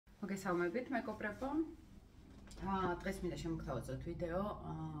მოგესალმებით, მეგობრებო. დღეს მინდა შემოგთავაზოთ ვიდეო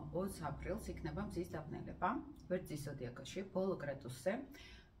 20 აპრილს იქნება მზის დაბნელება ვერძის ზოდიაქოში ბოლო გრადუსზე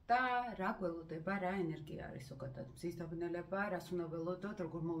და რა გველოდება, რა ენერგია არის ზოგადად მზის დაბნელება, რას უნდა ველოდოთ,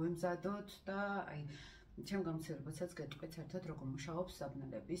 როგორ მოვემზადოთ და ჩემ გამოცდილებასაც გეტყვით საერთოდ როგორ მუშაობს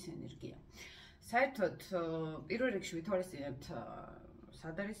დაბნელების ენერგია. საერთოდ პირველ რიგში ვითვალისწინებთ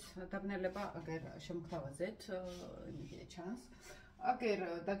სად არის დაბნელება, აგერ შემოგთავაზეთ, იმედია ჩანს. აგერ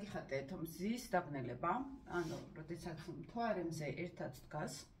დაგიხატეთ მზის დაბნელება, ანუ როდესაც მთვარე მზე ერთად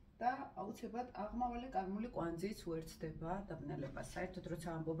დგას და აუცილებლად აღმავალი კარმული კვანძიც უერთდება დაბნელებას. საერთოდ როცა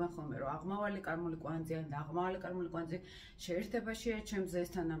ამბობენ ხოლმე, რომ აღმავალი კარმული კვანძი ან აღმავალი კარმული კვანძი შეერთებაშია ჩემ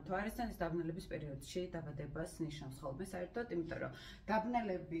მზესთან ან მთვარესთან, ეს დაბნელების პერიოდში დაბადებას ნიშნავს ხოლმე საერთოდ, იმიტომ რომ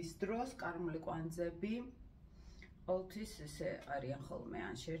დაბნელების დროს კარმული კვანძები ყოველთვის ესე არიან ხოლმე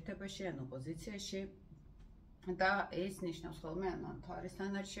ან შეერთებაში, ან ოპოზიციაში. და ეს ნიშნავს ხოლმე ან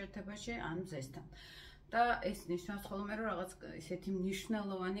მთვარესთან არის შეერთებაში, ან მზესთან. და ეს ნიშნავს ხოლმე, რომ რაღაც ისეთი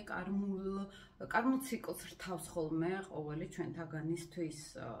მნიშვნელოვანი კარმულ ციკლს რთავს ხოლმე ყოველი ჩვენთაგანისთვის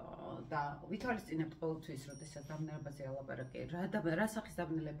და ვითვალისწინებთ ყოველთვის, როდესაც დაბნელებაზე ალაპარაკი, რა სახის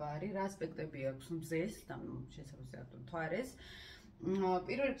დაბნელება არის, რა ასპექტები აქვს მზეს და შესაბამისად მთვარეს.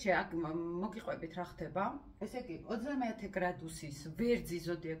 პირველ რიგში აქ მოგიყვებით რა ხდება. ესე იგი 21 გრადუსის ვერძის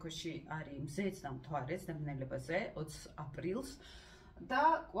ზოდიაქოში არის მზეც და მთვარეს დაბნელებაზე 20 აპრილს და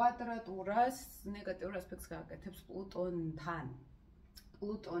კვადრატურას ნეგატიურ ასპექტს გააკეთებს პლუტონთან.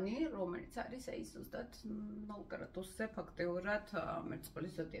 პლუტონი, რომელიც არის აი ზუსტად 0 გრადუსზე ფაქტიურად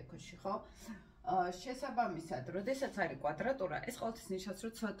მერწყულის ზოდიაქოში, ხო? შესაბამისად, როდესაც არის კვადრატურა, ეს ყოველთვის ნიშნავს,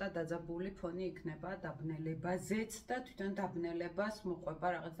 რომ ცოტა დაძაბული ფონი იქნება დაბნელებაზეც და თვითონ დაბნელებას მოყვება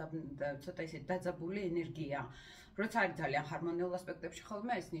რაღაც ცოტა ისეთი დაძაბული ენერგია. როცა არის ძალიან ჰარმონიულ ასპექტებში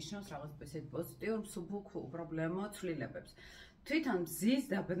ხოლმე, ეს ნიშნავს რაღაც ისეთ პოზიტიურ, მსუბუქ უპრობლემო ცვლილებებს. თვითონ მზის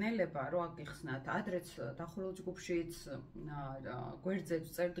დაბნელება, რო აგიხსნათ, ადრეც დახურულ ჯგუფშიც გვერდზეც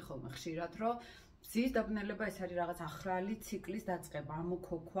წერდი ხოლმე ხშირად, რომ მზის დაბნელება ეს არის რაღაც ახალი ციკლის დაწყება,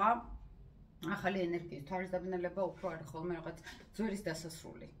 ამოქოქვა. ახალი ენერგიის თვარის დაბნელება უფრო არის ხოლმე რაღაც ძვლის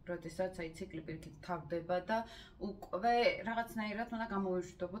დასასრული, როდესაც აი ციკლი პირიქით თავდება და უკვე რაღაცნაირად უნდა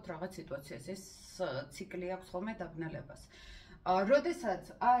გამოვიმშვიდობოთ რაღაც სიტუაციას. ეს ციკლი აქვს ხოლმე დაბნელებას. როდესაც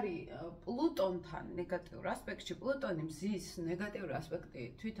არის პლუტონთან ნეგატიურ ასპექტში, პლუტონი მზის ნეგატიური ასპექტი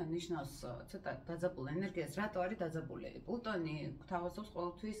თვითონ ნიშნავს ცოტა დაძაბულ ენერგიას. რატო არის დაძაბული? პლუტონი გვთავაზობს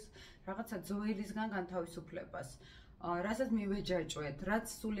ყოველთვის რაღაცა ძველისგან განთავისუფლებას. რასაც მივეჯაჭვეთ, რაც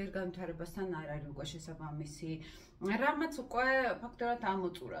სულიერ განვითარებასთან არ არის უკვე შესაბამისი, რამაც უკვე ფაქტობრივად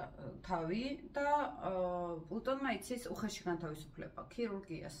ამოწურა თავი და პლუტონმა იცის უხეში განთავისუფლება.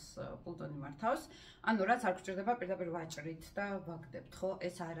 ქირურგიას პლუტონი მართავს, ანუ რაც არ გჭირდება პირდაპირ ვაჭრით და ვაგდებთ, ხო?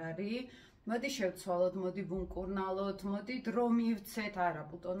 ეს არ არის. მოდი შევცვალოთ, მოდი ვუნკურნალოთ, მოდი დრო მივცეთ, არა,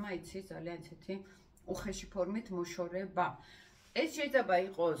 პლუტონმა იცის ძალიან ისეთი უხეში ფორმით მოშორება. ეს შეიძლება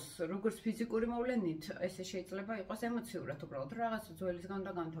იყოს როგორც ფიზიკური მოვლენით, ესე შეიძლება იყოს ემოციურად უბრალოდ, რაღაც ძველისგან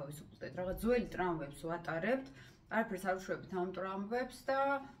უნდა განთავისუფლდეთ, რაღაც ძველი ტრამვებს ვატარებთ, არაფერს არ უშვებით ამ ტრამვებს და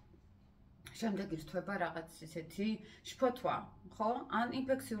შემდეგ ირთვება რაღაც ისეთი შფოთვა, ხო? ან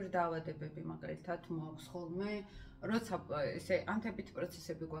ინფექციური დაავადებები მაგალითად მოაქვს ხოლმე, როცა ესე ანთებითი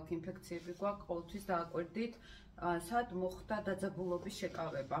პროცესები გვაქვს, ინფექციები გვაქვს, ყოველთვის დააკვირდით, სად მოხდა დაძაბულობის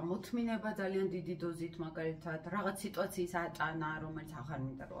შეკავება, მოთმინება ძალიან დიდი დოზით მაგალითად, რაღაც სიტუაციის ატანა, რომელიც აღარ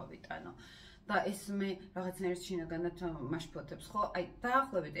მინდა რომ ავიტანო. და ეს მე რაღაცნაირად შინაგანად მაშფოთებს, ხო? აი,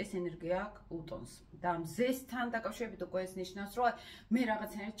 დაახლოებით ეს ენერგია აქვს პლუტონს. და მზესთან დაკავშირებით უკვე ეს ნიშნავს, რომ მე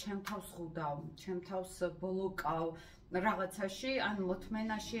რაღაცნაირად ჩემ თავს ხვდავ, ჩემ თავს ბლოკავ რაღაცაში, ან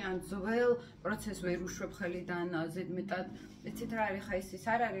მოთმენაში, ან ძველ პროცესს ვერ უშვებ ხელიდან ზედმეტად. ეცით რა არის ხა ის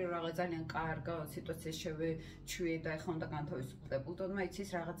არ არის რომ რაღაც ძალიან კარგი სიტუაცია შევეჩვიე და ეხლა უნდა განთავისუფლდე. პლუტონმა იცის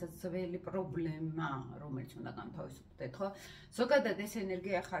რაღაცა ძველი პრობლემა, რომელიც უნდა განთავისუფლდეთ, ხო? ზოგადად ეს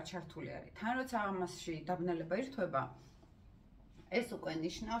ენერგია ხარ ჩართული არის. თან როცა ამასში დაბნელება ირთვება, ეს უკვე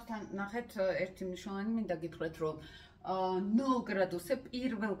ნიშნავს, თან ნახეთ ერთი მნიშვნელოვანი მინდა გითხრათ, რომ 0 გრადუსზე,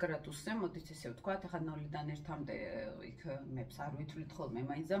 პირველ გრადუსზე, მოდით ესე ვთქვათ, ახლა 0-დან 1-მდე იქ მეებს არ ვითვლით ხოლმე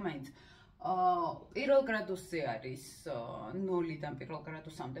მაინც და მაინც. პირველ გრადუსზე არის 0-დან პირველ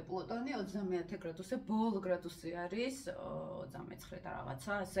გრადუსამდე პლუტონი, 21 გრადუსზე, ბოლო გრადუსზე არის 29 და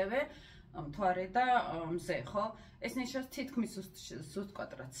რაღაცა, ასევე მთვარე და მზე, ხო? ეს ნიშნავს თითქმის ზუსტ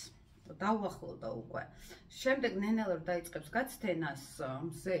კვადრატს. დაუახლოვდა უკვე. შემდეგ ნენელად დაიწყებს გაცდენას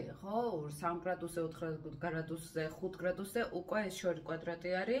მზე, ხო? 3 გრადუსზე, 4 გრადუსზე, 5 გრადუსზე უკვე ეს შორი კვადრატი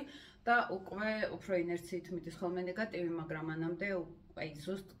არის და უკვე უფრო ინერციით მიდის ხოლმე ნეგატივი, მაგრამ მანამდე აი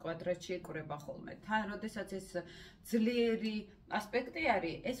ზუსტ კვადრატში იკვრება ხოლმე. თან როდესაც ეს ძლიერი ასპექტი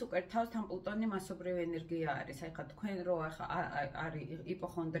არის, ეს უკვე თავთან პლუტონი მასობრივი ენერგია არის. აი ხა თქვენ რო ახლა არის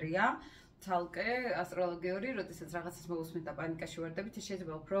იპოხონდრია, ცალკე ასტროლოგიური, როდესაც რაღაცას მოვუსმენთ და პანიკაში ვარდებით, ეს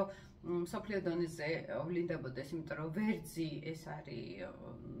შეიძლება უფრო მსოფლიო დონეზე ვლინდებოდეს, იმიტომ რომ ვერძი ეს არის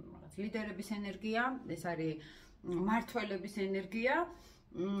რაღაც ლიდერების ენერგია, ეს არის მართველების ენერგია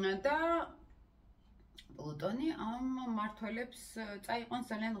და პლუტონი ამ მართველებს წაიყვანს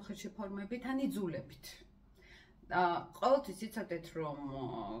ძალიან უხეში ფორმებით ან იძულებით. ყოველთვის იცოდეთ, რომ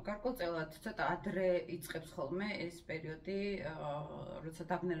გარკვეულწილად ცოტა ადრე იწყებს ხოლმე ეს პერიოდი, როცა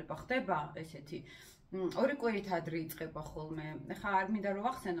დაბნელება ხდება, ესეთი ორი კვირით ადრე იწყება ხოლმე. ეხლა არ მინდა რომ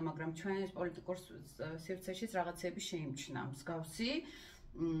ვახსენო, მაგრამ ჩვენს პოლიტიკურ სივრცეშიც რაღაცები შეიმჩნია მსგავსი,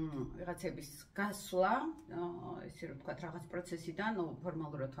 რაღაცების გასვლა, ესე რომ ვთქვათ, რაღაც პროცესიდან,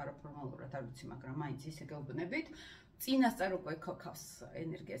 ფორმალურად თუ არაფორმალურად არ ვიცი, მაგრამ მაინც ისე გეუბნებით, წინასწარ უკვე ქოქავს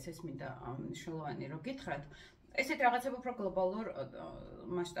ენერგიას, ეს მინდა მნიშვნელოვანი რომ გითხრათ. ესეთი რაღაცები უფრო გლობალურ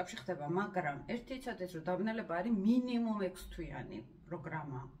მასშტაბში ხდება, მაგრამ ერთი იცოდეთ, რომ დაბნელება არის მინიმუმ 6 თვიანი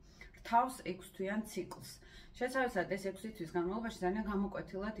პროგრამა. რთავს 6 თვიან ციკლს. შესაბამისად, ეს 6 თვის განმავლობაში ძალიან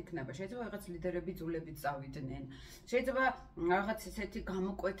გამოკვეთილად იქნება. შეიძლება რაღაც ლიდერები ძულებით წავიდნენ. შეიძლება რაღაც ესეთი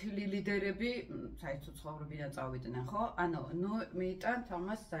გამოკვეთილი ლიდერები საერთო ცხოვრებიდან წავიდნენ, ხო? ანუ მიიტანთ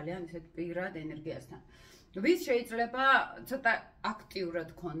ამას ძალიან ესეთ პირად ენერგიასთან. ვის შეიძლება ცოტა აქტიურად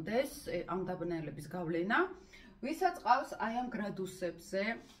გქონდეს ამ დაბნელების გავლენა, ვისაც ყავს აი ამ გრადუსებზე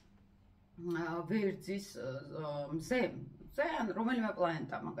ვერძის მზე, ან რომელიმე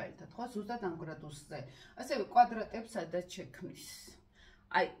პლანეტა მაგალითად, ხო, ზუსტად ამ გრადუსზე. ასევე კვადრატებს სადაც შექმნის.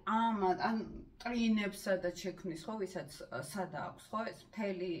 აი ამ ტრინებს სადაც შექმნის, ხო, ვისაც სადა აქვს, ხო, ეს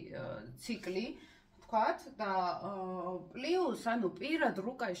მთელი ციკლი, თქვათ და პლუს, ანუ პირად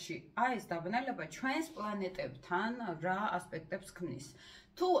რუკაში აი ეს დაბნელება ჩვენს პლანეტებთან რა ასპექტებს ქმნის.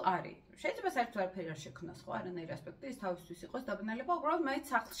 თუ არის, შეიძლება საერთოდ არაფერი არ შექმნას, ხო, არანაირი ასპექტი ის თავისთვის იყოს დაბნელება, უბრალოდ მე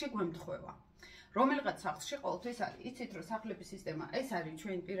სახლში გვემთხვევა. რომელიღაც სახლში ყოველთვის არის. იცით, რომ სახლების სისტემა, ეს არის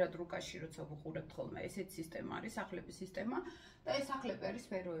ჩვენ პირად რუკაში, როცა ვუყურებთ ხოლმე, ესეთი სისტემა არის, სახლების სისტემა და ეს სახლები არის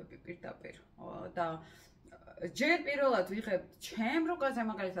სფეროები პირდაპირ. და ჯერ პირველად ვიღებთ ჩემ რუკაზე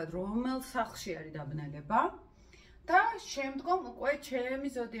მაგალითად, რომელ სახლში არის დაბნელება და შემდგომ უკვე ჩემი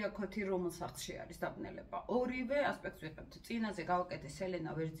ზოდიაქოთი რომელ სახლში არის დაბნელება. ორივე ასპექტს ვიღებთ. წინაზე გავაკეთე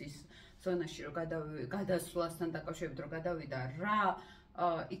სელენა ვერძის ზონაში, რომ გადასვლასთან დაკავშირებით რომ გადავიდა რა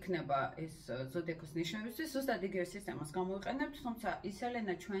იქნება ეს ზოდიაქოს ნიშნებისთვის, ზუსტად იგივე სისტემას გამოვიყენებთ, თუმცა ის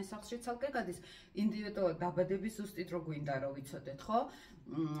ელენა ჩვენ სახლში ცალკე გადის ინდივიდუალურად დაბადების ზუსტით რო გვინდა რომ ვიცოდეთ, ხო?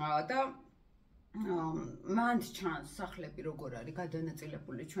 და მანდ ჩანს სახლები როგორ არის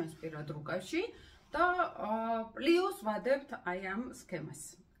გადანაწილებული ჩვენს პირად რუკაში და პლუს ვადებთ აი ამ სქემას.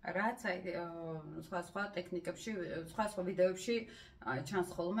 რაც აი სხვა ტექნიკებში, სხვა ვიდეოებში ჩანს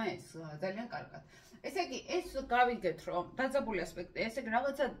ხოლმე ეს ძალიან კარგად. ესე იგი, ეს გავიგეთ, რომ დაძაბული ასპექტი, ესე იგი,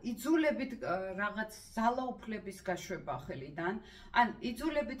 რაღაცა იძულებით რაღაც ძალაუფლების გაშვება ხელიდან, ან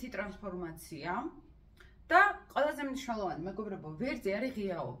იძულებითი ტრანსფორმაცია და ყველაზე მნიშვნელოვანი, მეგობრებო, ვერძი არის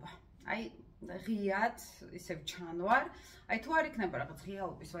ღიაობა. აი, ღიად, ისევ ჩანვარ. აი, თუ არ იქნება რაღაც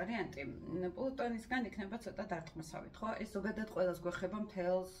ღიაობის ვარიანტი, პლუტონისგან იქნება ცოტა დარტყმასავით, ხო? ეს ზოგადად ყველას გვეხება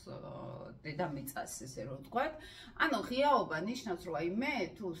მთელს დედამიწას, ესე რომ ვთქვათ. ანუ ღიაობა ნიშნავს, რომ აი მე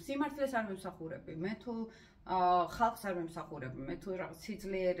თუ სიმართლეს არ მემსახურები, მე თუ ხალხს არ მემსახურები, მე თუ რაღაც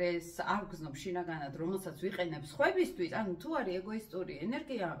სიძლიერეს არ გზნობ შინაგანად, რომელსაც ვიყენებ სხვებისთვის, ანუ თუ არის ეგოისტური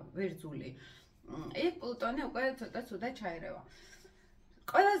ენერგია ვერძული, იქ პლუტონი უკვე ცოტა ცუდად ჩაერევა.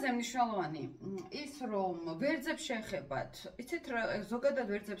 ყველაზე მნიშვნელოვანი ის, რომ ვერძებს შეეხებათ, იცით, ზოგადად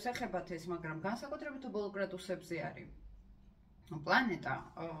ვერძებს ეხებათ ეს, მაგრამ განსაკუთრებით ბოლო გრადუსებზე არის პლანეტა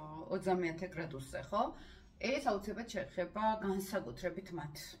 30 გრადუსზე, ხო? ეს აუცილებლად შეეხება განსაკუთრებით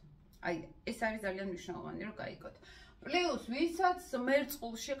მათ. აი, ეს არის ძალიან მნიშვნელოვანი, რომ გაიგოთ. პლუს, ვისაც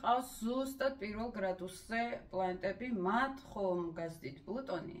მერწყულში ყავს ზუსტად პირველ გრადუსზე პლანეტები, მათ ხომ გაზდით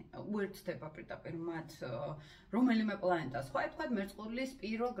პლუტონი, უერთდება პირდაპირ მათ რომელიმე პლანეტას, ხო, თქვა მერწყულის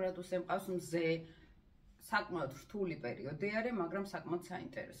პირველ გრადუსზე მყავს მზე, საკმაოდ რთული პერიოდი არის, მაგრამ საკმაოდ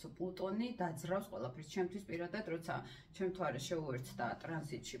საინტერესო. პლუტონი დაძრავს ყველაფერს, ჩემთვის პირადად, როცა ჩემ თვარეს შეუერთდა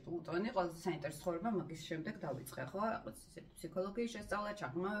ტრანზიტში პლუტონი, ყველაზე საინტერესო ცხოვრება მაგის შემდეგ დავიწყე, ხო, რაღაც ფსიქოლოგიის შესწავლა,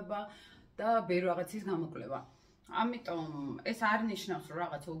 ჩაღრმავება და ბევრი რაღაცის გამოკვლევა. ამიტომ ეს არ ნიშნავს, რომ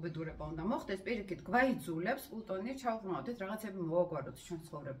რაღაცა უბედურება უნდა მოხდეს, პირიქით გვაიძულებს პლუტონი ჩავღრმავდეთ, რაღაცები მოვაგვაროთ ჩვენ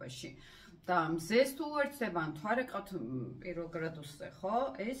ცხოვრებაში. და მზეს თუ უერთდება, თუ არ ეყავთ პირველ გრადუსზე, ხო?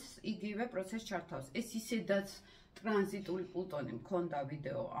 ეს იგივე პროცესს ჩართავს. ეს ისედაც ტრანზიტული პლუტონი მქონდა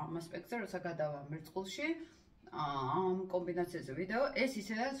ვიდეო ამ ასპექტზე, როცა გადავა მერწყულში, ამ კომბინაციაზე ვიდეო, ეს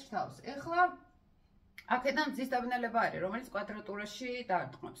ისედაც რთავს. ეხლა აქედან მზის დაბნელება არის, რომელიც კვადრატურაში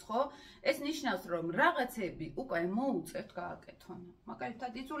დაარტყმებს, ხო? ეს ნიშნავს, რომ რაღაცები უკვე მოუწევთ გააკეთონ.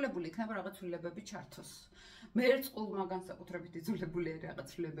 მაგალითად, იძულებული იქნება რაღაც ცვლილებები ჩართოს. მერწყულმა განსაკუთრებით იძულებული არის რაღაც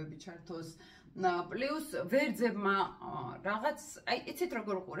ცვლილებები ჩართოს. პლუს ვერძებმა რაღაც, აი, იცით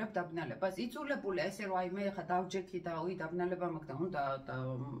როგორ უყურებ დაბნელებას? იძულებულია ესე რომ აი მე ხა დავჯექი და უი დაბნელება მაქვს და უნდა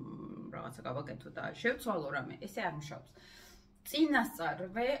რაღაცა გავაკეთო და შევცვალო რამე, ესე არ მუშაობს.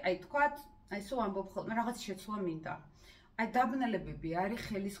 წინასწარვე, აი თქვათ აი სულ ამბობ ხოლმე რაღაც შეცვლა მინდა. აი დაბნელებები არის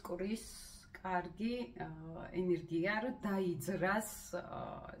ხელისკვრის კარგი ენერგია, რომ დაიძრას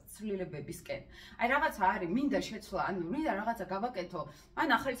ცვლილებებისკენ. აი რაღაცა არის, მინდა შეცვლა, ანუ მინდა რაღაცა გავაკეთო, ან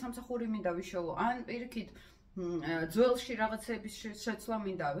ახალი სამსახური მინდა ვიშოვო, ან პირიქით ძველში რაღაცების შეცვლა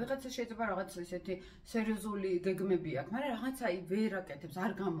მინდა, ვიღაცა შეიძლება რაღაც ესეთი სერიოზული გეგმები აქვს, მაგრამ რაღაცა ვერ აკეთებს,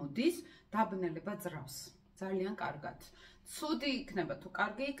 არ გამოდის, დაბნელება ძრავს. ძალიან კარგად. ცუდი იქნება თუ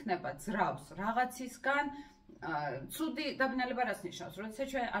კარგი იქნება, ძრავს რაღაცისგან. ცუდი დაბნელება რას ნიშნავს? როდესაც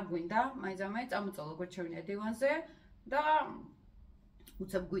ჩვენ არ გვინდა მაინც-ამაინც წამოწოლო გვერდჩევინია დივანზე და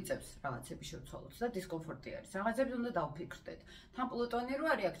უცებ გვიწევს რაღაცები შევცვალოთ და დისკომფორტი არის. რაღაცებს უნდა დავფიქრდეთ. თან პლუტონი რო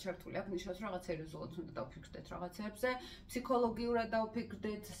არის აქ ჩართული, აქ ნიშნავს რაღაც სერიოზულად უნდა დავფიქრდეთ რაღაცებზე, ფსიქოლოგიურად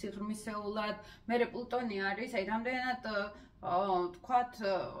დავფიქრდეთ, სიღრმისეულად. მერე პლუტონი არის, აი რამდენად თქვათ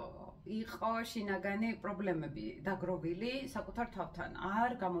იყო შინაგანი პრობლემები დაგროვილი საკუთარ თავთან.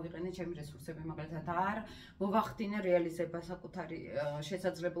 არ გამოვიყენე ჩემი რესურსები, მაგალითად, არ მოვახდინე რეალიზება საკუთარი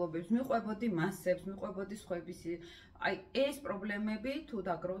შესაძლებლობებს, მიყვებოდი მასებს, მიყვებოდი სხვების. აი, ეს პრობლემები თუ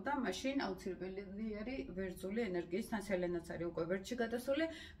დაგროვდა, მაშინ აუცილებელი არის ვერძული ენერგიის, თან სელენაც არის უკვე ვერტში გადასული,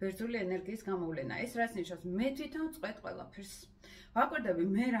 ვერძული ენერგიის გამოვლენა. ეს რას ნიშნავს? მე თვითონ წყვეთ ყველაფერს. ვაკვირდები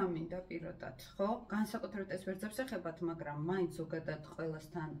მე რა მინდა პირადად, ხო? განსაკუთრებით ეს ვერძებს ეხებათ, მაგრამ მაინც ზოგადად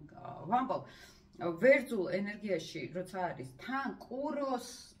ყველასთან ვამბობ. ვერძულ ენერგიაში, როცა არის თან კუროს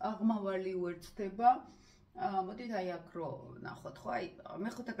აღმავალი უერთდება, მოდით აი აქ რო ნახოთ, ხო? აი მე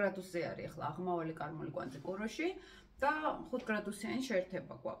 5 გრადუსზე არის ახლა აღმავალი კარმული კვანძი კუროში და 5 გრადუსიანი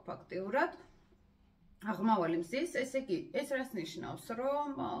შეერთება გვაქვს ფაქტიურად. აღმავალი მზის, ესე იგი, ეს რას ნიშნავს, რომ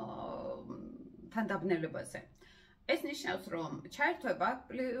თან დაბნელებაზე. ეს ნიშნავს, რომ ჩაერთვება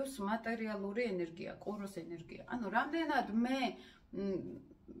პლუს მატერიალური ენერგია, კუროს ენერგია. ანუ რამდენად მე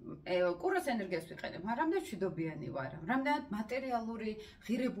კუროს ენერგიას ვიყენებ, მაგრამ რამდენად მშვიდობიანი ვარ, რამდენად მატერიალური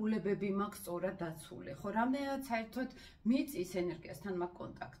ღირებულებები მაქვს სწორად დაცული, ხო, რამდენად საერთოდ მიწის ენერგიასთან მაქვს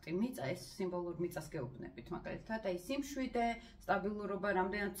კონტაქტი, მიწა ეს სიმბოლურ მიწას გეუბნებით, მაგალითად, აი სიმშვიდე, სტაბილურობა,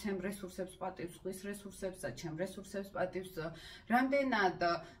 რამდენად ჩემ რესურსებს პატივს, სხვის რესურსებს და ჩემ რესურსებს პატივს, რამდენად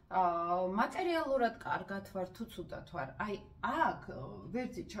მატერიალურად კარგად ვარ თუ ცუდად ვარ. აი, აქ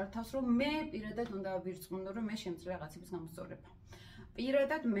ვერძი ჩართავს, რომ მე პირადად უნდა ვირწმუნო, რომ მე შემიძლია რაღაცების გამოსწორება.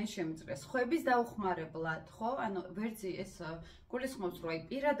 პირადად მე შემიძლია სხვების დაუხმარებლად, ხო? ანუ ვერძი ეს გულისხმობს, რომ აი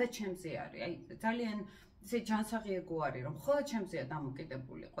პირადად ჩემზე არის. აი ძალიან ესე ჯანსაღი არის, რომ ხოლმე ჩემზეა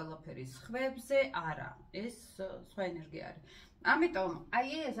დამოკიდებული ყველაფერი სხვებზე არა. ეს სხვა ენერგია არის. ამიტომ აი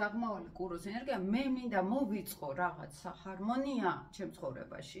ეს აღმავალი კუროს ენერგია მე მინდა მოვიწყო რაღაც ჰარმონია ჩემ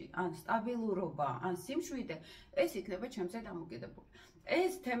ცხოვრებაში, ან სტაბილურობა, ან სიმშვიდე, ეს იქნება ჩემზე დამოკიდებული.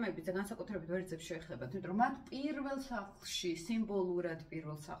 ეს თემები განსაკუთრებით ვერძებს შეეხება, თუმცა რომ მათ პირველ სახლში, სიმბოლურად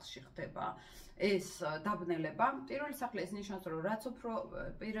პირველ სახლში ხდება ეს დაბნელება. პირველი სახლი ეს ნიშნავს, რომ რაც უფრო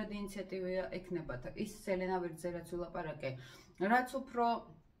პირადი ინიციატივა ექნებათ, ის სელენა ვერძზე რაც ვილაპარაკე, რაც უფრო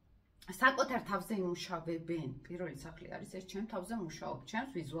საკუთარ თავზე იმუშავებენ. პირველი სახლი არის ეს ჩემ თავზე მუშაობ,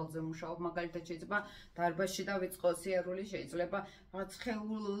 ჩემს ვიზუალზე მუშაობ, მაგალითად შეიძლება დარბაზში დავიწყო სიარული, შეიძლება რაღაც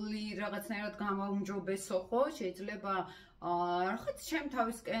ხეული რაღაცნაირად გამაუმჯობესო, ხო? შეიძლება რაღაც ჩემ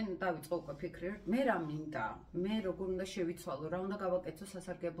თავისკენ დავიწყო უკვე ფიქრი, მე რა მინდა, მე როგორ უნდა შევიცვალო, რა უნდა გავაკეთო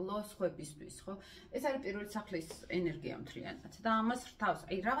სასარგებლო სხვებისთვის, ხო? ეს არის პირველი სახლის ენერგია მთლიანად და ამას რთავს,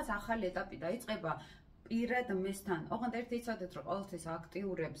 აი რაღაც ახალი ეტაპი დაიწყება პირად მესთან. ოღონდ ერთი იცოდეთ, რომ ყოველთვის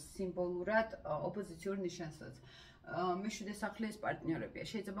აქტიურებს სიმბოლურად ოპოზიციურ ნიშანსაც. მეშვიდე სახლის პარტნიორებია.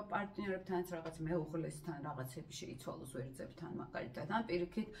 შეიძლება პარტნიორებთანაც რაღაც მეუღლესთან რაღაცები შეიცვალოს ვერძებთან, მაგალითად, ან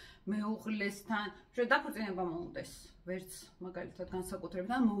პირიქით მეუღლესთან, დაქორწინება მოუნდეს ვერც, მაგალითად,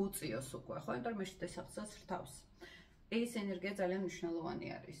 განსაკუთრებით, ან მოუწიოს უკვე, ხო? იმიტომ რომ მეშვიდე სახლსაც რთავს. ეს ენერგია ძალიან მნიშვნელოვანი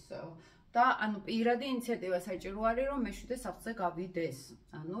არის. და ანუ პირადი ინიციატივა საჭირო არის, რომ მეშვიდე სახლზე გავიდეს.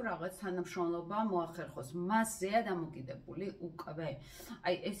 ანუ რაღაც თანამშრომლობა მოახერხოს. მასზეა დამოკიდებული უკვე.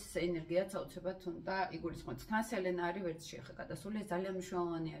 აი ეს ენერგიაც აუცილებლად უნდა იგულისხმოთ. თან სელენა არის ვერცში ახლა გადასული, ეს ძალიან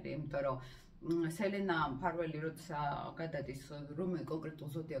მნიშვნელოვანი არის, იმიტომ რომ სელენა მფარველი როცა გადადის რომელ კონკრეტულ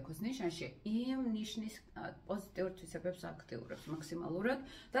ზოდიაქოს ნიშანში, იმ ნიშნის პოზიტიურ თვისებებს აქტიურებს მაქსიმალურად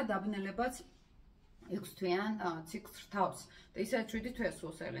და დაბნელებაც 6 თვიან ციკლს რთავს და ისე 7 თვეა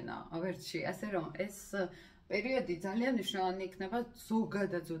სულ სელენა ვერცში, ასე რომ ეს პერიოდი ძალიან მნიშვნელოვანი იქნება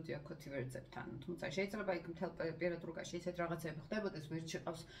ზოგადად ზოდიაქოთი ვერძებთან. თუმცა შეიძლება იქ მთელ პირადრუგაში ისეთ რაღაცები ხდებოდეს, ვერც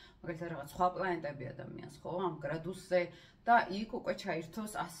შეყავს მაგალითად რაღაც სხვა პლანეტები ადამიანს, ხო, ამ გრადუსზე და იქ უკვე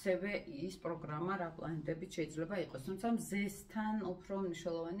ჩაირთოს ასევე ის პროგრამა, რა პლანეტებით შეიძლება იყოს. თუმცა მზესთან უფრო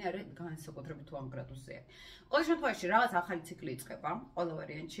მნიშვნელოვანი არის განსაკუთრებით თუ ამ გრადუსზე არის. ყოველ შემთხვევაში რაღაც ახალი ციკლი იწყება, ყველა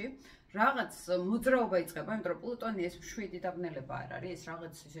ვარიანტში. რაღაც მოძრაობა იწყება, იმიტომ რომ პლუტონი ეს 7 დაბნელება არ არის, ეს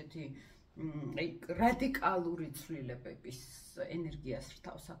რაღაც ისეთი რადიკალური ცვლილებების ენერგიას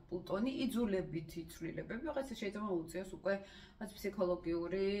რთავს აქ პლუტონი, იძულებითი ცვლილებები, რაღაცა შეიძლება მოუწიოს უკვე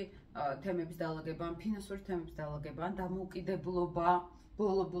ფსიქოლოგიური თემების დაალაგება, ფინანსური თემების დაალაგება, დამოუკიდებლობა,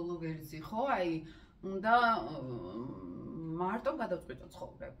 ბოლო ვერძი, ხო? აი, უნდა მარტო გადავწყვიტო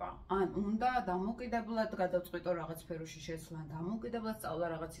ცხოვრება. ან უნდა დამოუკიდებლად გადავწყვიტო რაღაც სფეროში შესვლა, დამოუკიდებლად სწავლა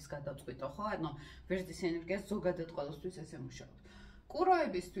რაღაცის გადავწყვიტო, ხო? ანუ ვერძის ენერგიას ზოგადად ყოველთვის ესე მუშაობ.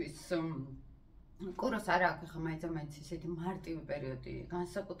 კუროებისთვის კუროს არ აქვს ხა მაინც ისეთი მარტივი პერიოდი,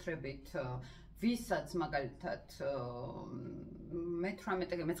 განსაკუთრებით ვისაც მაგალითად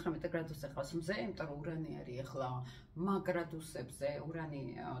მე-18 გრადუსზე ხავს მზე, იმიტომ რომ ურანი არის ახლა მაგ გრადუსებზე, ურანი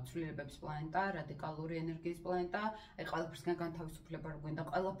ცვლილებების პლანეტა, რადიკალური ენერგიის პლანეტა, აი ყველაფრისგან განთავისუფლება რო გვინდა,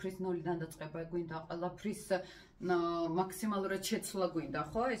 ყველაფრის ნოლიდან დაწყება გვინდა, ყველაფრის მაქსიმალურად შეცვლა გვინდა,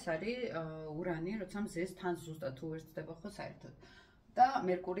 ხო? ეს არის ურანი, როცა მზეს თან ზუსტად თუ ერთდება ხო საერთოდ. და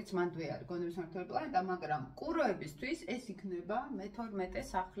მერკურიც მანდვე არის გონების მმართველი პლანეტა, მაგრამ კუროებისთვის ეს იქნება მე-12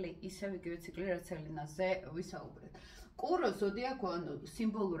 სახლი, ისევ იგივე ციკლი, რაც ელენაზე ვისაუბრეთ. კურო ზოდიაქო, ანუ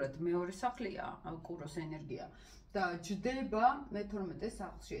სიმბოლურად მეორე სახლია, კუროს ენერგია და ჯდება მე-12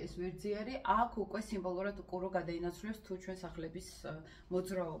 სახლში. ეს ვერძი არის, აქ უკვე სიმბოლურად კურო გადაინაცვლებს თუ ჩვენ სახლების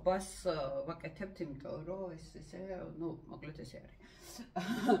მოძრაობას ვაკეთებთ, იმიტომ რომ ეს ესე, მოკლედ ესე არის.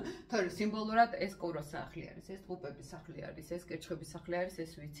 თორე სიმბოლურად ეს კუროს სახლი არის, ეს ტყუპების სახლი არის, ეს კერჩხების სახლი არის,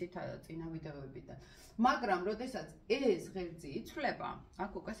 ეს ვიცით წინა ვიდეოებიდან. მაგრამ როდესაც ეს ღერძი იცვლება,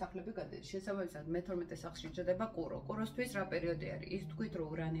 აქ უკვე სახლები გადადის. შესაბამისად, მე-12 სახლში ჯდება კურო. კუროსთვის რა პერიოდი არის? ის თქვით, რომ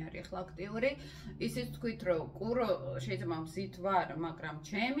ურანი არის ახლა აქტიური, ისიც თქვით, რომ კურო შეიძლება მზით ვარ, მაგრამ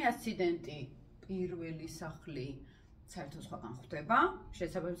ჩემი ასციდენტი პირველი სახლი საერთოდ სხვაგან ხდება.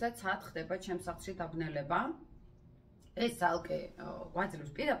 შესაბამისად, სად ხდება ჩემს სახლში დაბნელება? ეს ძალკე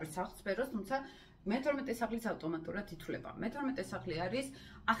გვაძლევს პირდაპირ სახლსფეროს, თუმცა მე-12 სახლიც ავტომატურად ითვლება. მე-12 სახლი არის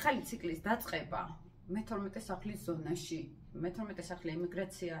ახალი ციკლის დაწყება მე-12 სახლის ზონაში. მე-12 სახლი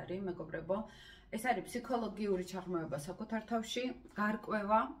ემიგრაცია არის, მეგობრებო. ეს არის ფსიქოლოგიური ჩაღრმავება საკუთარ თავში,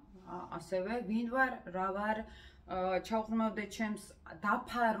 გარკვევა, ასევე ვინ ვარ, რა ვარ, ჩავღრმავდე ჩემს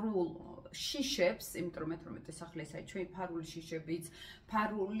დაფარულ შიშებს, იმიტომ რომ მე-12 სახლი ეს არის ჩვენი ფარული შიშებიც,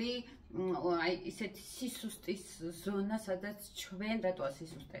 ფარული აი ისეთი სისუსტის ზონა, სადაც ჩვენ რატოა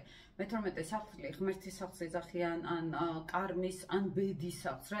სისუსტე. მე-12 სახლი ღმერთის სახლს ეძახიან, ან კარმის, ან ბედის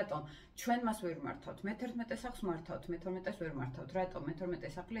სახლს, რატომ? ჩვენ მას ვერ მართავთ. მე-11 სახლს მართავთ, მე-12-ს ვერ მართავთ. რატომ? მე-12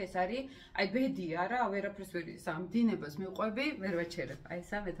 სახლი ეს არის, აი ბედი არა, ვერაფერს ვერ დინებას მიყვები, ვერ ვაჩერებ. აი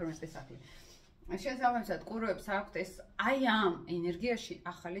ესა მე-12 სახლი. შესაბამისად, კუროებს აქვთ ეს აი ამ ენერგიაში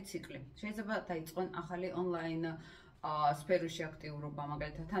ახალი ციკლი. შეიძლება დაიწყონ ახალი ონლაინ სფეროში აქტიურობა,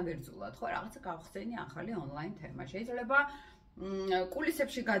 მაგალითად, თან ვერძულად, ხო, რაღაცა გავხსენი ახალი ონლაინ თემა. შეიძლება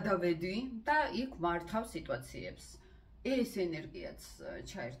კულისებში გადავედი და იქ მართავ სიტუაციებს. ეს ენერგიაც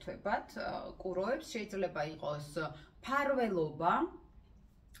ჩაერთვებათ კუროებს, შეიძლება იყოს ფარველობა,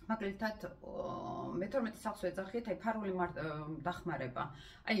 მაგალითად, მე-12 სახლს ეძახით, აი ფარული დახმარება.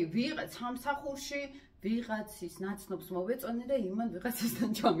 აი ვიღაც სამსახურში ვიღაცის ნაცნობს მოვეწონე და იმან ვიღაცასთან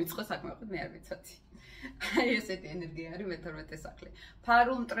ჩამიწყო საქმე, ხო, მე არ ვიცოდი. აი ესეთი ენერგია არის მე-12 სახლი.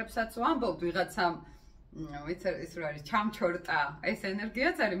 ფარულ მტრებსაც ვამბობ ვიღაცამ, ვიცი ის რა არის, ჩამჩორტა. ეს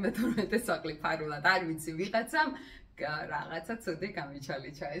ენერგიაც არის მე-12 სახლი ფარულად. არ ვიცი ვიღაცამ რაღაცა ცუდი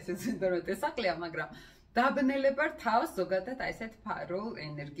გამიჩალიჩა. ეს 12 სახლია, მაგრამ დაბნელება თავს ზოგადად აი ესეთ ფარულ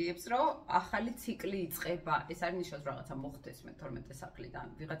ენერგიებს, რომ ახალი ციკლი იწყება. ეს არ ნიშნავს რაღაცა მოხდეს მე-12 სახლიდან,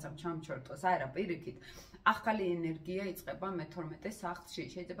 ვიღაცამ ჩამჩორტოს, არა, პირიქით. ახალი ენერგია იწყება მე-12 სახლში.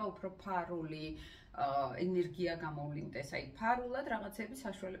 შეიძლება უფრო ფარული ენერგია გამოვლინდეს, აი ფარულად რაღაცების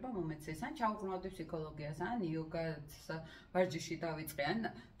საშუალება მომეცეს, ან ჩავღრმავდე ფსიქოლოგიას, ან იოგას ვარჯიში დავიწყე, ან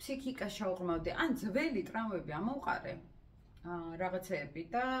ფსიქიკას ჩავღრმავდე, ან ძველი ტრამვები ამოვყარე რაღაცეები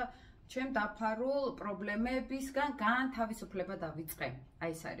და ჩემ დაფარულ პრობლემებისგან განთავისუფლება დავიწყე.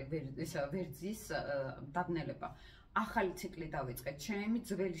 აი ეს არის ვერძის დაბნელება. ახალი ციკლი დავიწყე, ჩემი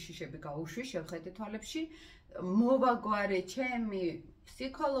ძველი შიშები გაუშვი შევხედე თვალებში, მოვაგვარე ჩემი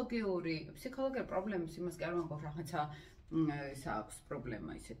ფსიქოლოგიური პრობლემის, იმას კი არ ვამბობ, რაღაცა ეს აქვს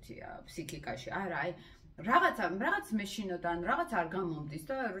პრობლემა ისეთია ფსიქიკაში. არა, აი რაღაც მეშინოდან რაღაც არ გამომდის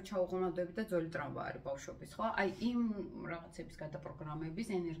და რო ჩაუღრმავდები და ძველი ტრავმა არის ბავშვობის, ხო? აი იმ რაღაცების გადაპროგრამების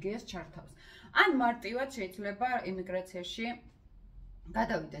ენერგიას ჩართავს. ან მარტივად შეიძლება ემიგრაციაში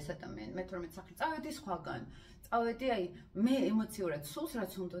გადავიდეს ადამიანი, მე 12 სახლი წავედი სხვაგან. წავედი, აი მე ემოციურად სულს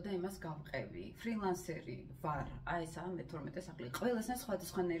რაც უნდა და იმას გავყევი. ფრილანსერი ვარ. აი ესაა მე 12 სახლი. ყველასთან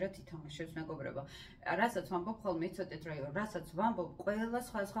სხვადასხვანაირად ითამაშებს მეგობრებო. რასაც ვამბობ ხოლმე იცოდეთ რა იყო, რასაც ვამბობ, ყველა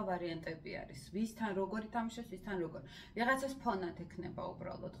სხვა ვარიანტები არის. ვისთან როგორ ითამაშებს, ვისთან როგორ. ვიღაცას ფონად ექნება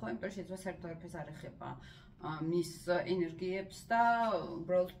უბრალოდ, ხო? იმიტომ შეიძლება საერთოდ არაფერს არ ეხება მის ენერგიებს და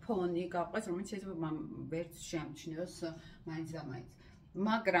უბრალოდ ფონი გავყეს, რომელიც შეიძლება ვერც შეამჩნიოს მაინც და მაინც.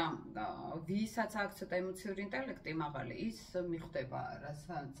 მაგრამ ვისაც აქვს ცოტა ემოციური ინტელექტი მაღალი, ის მიხვდება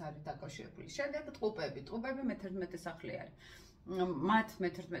რასაც არის დაკავშირებული. შემდეგ ტყუპები მე-11 სახლი არის. მათ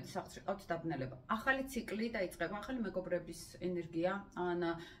მე-11 სახლში ყავთ დაბნელება. ახალი ციკლი დაიწყება, ახალი მეგობრების ენერგია, ან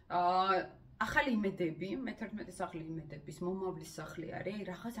ახალი იმედები, მე-11 სახლი იმედების, მომავლის სახლი არის,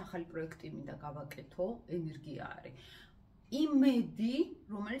 რაღაც ახალი პროექტი მინდა გავაკეთო, ენერგია არის. იმედი,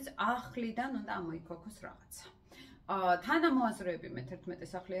 რომელიც ახლიდან უნდა ამოიქოქოს რაღაცა. თანამოაზრეები მე-11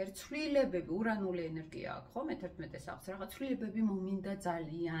 სახლი არის, ცვლილებები, ურანული ენერგია აქვს, ხო, მე-11 სახლს, რაღაც ცვლილებები მომინდა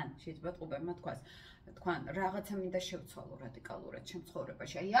ძალიან, შეიძლება ტყუპებმა თქვან, რაღაცა მინდა შევცვალო რადიკალურად ჩემ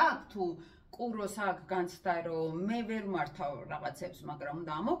ცხოვრებაში. აი აქ თუ კუროს აქ განცდა, რომ მე ვერ მართავ რაღაცებს, მაგრამ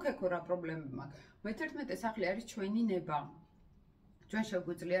უნდა ამოვქეკო რა პრობლემები მაქვს. მე-11 სახლი არის ჩვენი ნება. ჩვენ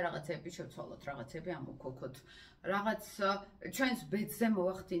შეგვიძლია რაღაცები შევცვალოთ, რაღაცები ამოვქოქოთ. რაღაც ჩვენს ბედზე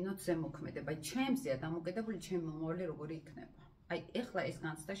მოვახდინოთ ზემოქმედება. ჩემზეა დამოკიდებული ჩემი მომავალი როგორი იქნება. აი ეხლა ეს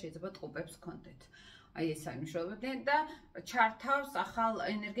განცდა შეიძლება ტყუპებს გქონდეთ. აი ეს არის მნიშვნელოვანი და ჩართავს ახალ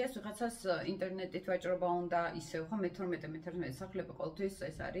ენერგიას, ვიღაცას ინტერნეტით ვაჭრობა უნდა ისევ, ხო, მე-12 სახლები ყოველთვის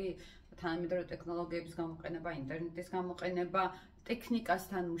ეს არის თანამედროვე ტექნოლოგიების გამოყენება, ინტერნეტის გამოყენება,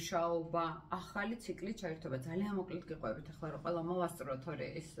 ტექნიკასთან მუშაობა, ახალი ციკლი ჩაერთვება. ძალიან მოკლედ გიყვებით ახლა რომ ყველა მოვასწროთ, თორე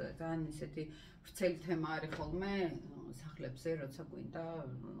ეს ძალიან ისეთი ვრცელი თემა არის ხოლმე სახლებზე, როცა გვინდა,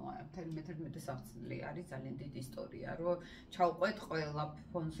 მე-11 სახლი არის ძალიან დიდი ისტორია, რომ ჩავყვეთ ყველა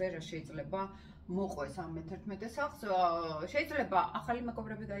ფონზე რა შეიძლება მოყვეს ამ მე-11 სახლს. შეიძლება ახალი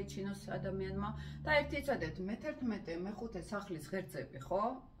მეგობრები გაიჩინოს ადამიანმა და ერთი იცოდეთ, მე-11, მე-5 სახლის ღერძები, ხო?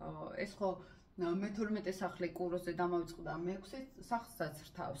 ეს ხო მე-12 სახლი კუროზე დამავიწყდა მე-6 სახლსაც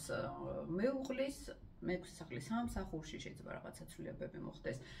რთავს მეუღლის, მე-6 სახლი სამსახურში შეიძლება რაღაცა ცვლილებები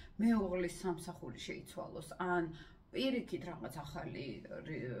მოხდეს, მეუღლის სამსახური შეიცვალოს, ან პირიქით რაღაც ახალი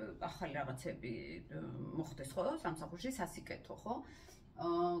რაღაცები მოხდეს, ხო? სამსახურში სასიკეთო, ხო?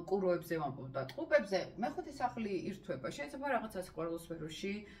 კუროებზე ვამბობ და ტყუპებზე მე-5 სახლი ირთვება. შეიძლება რაღაცა სიყვარულო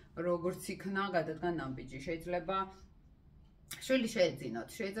სფეროში როგორც იქნა გადადგან ნამბიჯი, შეიძლება შვილი შეეძინოთ,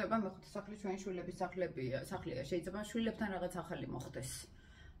 შეიძლება მე-5 სახლი ჩვენი შვილების სახლია, შეიძლება შვილებთან რაღაც ახალი მოხდეს.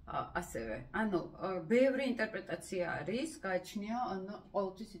 ასევე, ანუ ბევრი ინტერპრეტაცია არის, გააჩნია, ანუ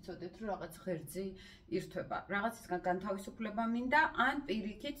ყოველთვის იცოდეთ, რომ რაღაც ღერძი ირთვება, რაღაცისგან განთავისუფლება მინდა, ან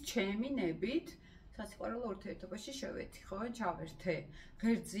პირიქით ჩემი ნებით სასიყვარულო ურთიერთობაში შევედი, ხო, ჩავერთე,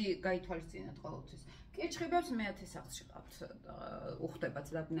 ღერძი გაითვალისწინეთ ყოველთვის. კიჩხიბებს მე-10 სახლში ყავთ, უხდებათ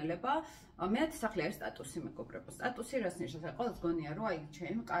დაბნელება. მე-10 სახლი არის სტატუსი მეგობრებო. სტატუსი რას ნიშნავს? ყველას გონია, რომ აი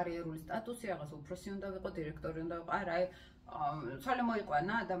ჩემი კარიერული სტატუსი, რაღაც უფროსი უნდა ვიყო, დირექტორი უნდა ვიყო, არა, აი ცოლე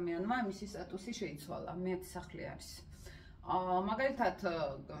მოიყვანა ადამიანმა, მისი სტატუსი შეიცვალა, მე-10 სახლი არის. მაგალითად,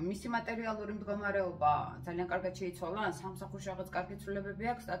 მისი მატერიალური მდგომარეობა ძალიან კარგად შეიცვალა, ან სამსახურში რაღაც კარგი ცვლილებები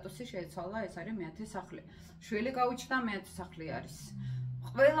აქვს, სტატუსი შეიცვალა, ეს არის მე-10 სახლი. შვილი გაუჩნდა, მე-10 სახლი არის.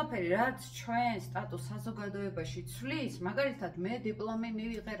 ყველაფერი, რაც ჩვენ სტატუს საზოგადოებაში ცვლის, მაგალითად, მე დიპლომი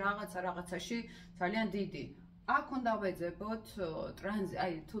მივიღე რაღაცაში ძალიან დიდი. აქ უნდა ვეძებოთ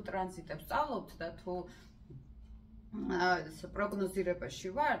აი თუ ტრანზიტებს სწავლობთ და თუ პროგნოზირებაში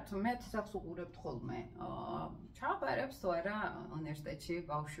ვართ, მე-10 სახლს უყურებთ ხოლმე. ჩააბარებს თუ არა უნივერსიტეტში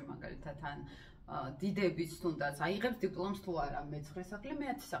ბავშვი მაგალითად ან დიდების თუნდაც აიღებს დიპლომს თუ არა, მე-9 სახლი,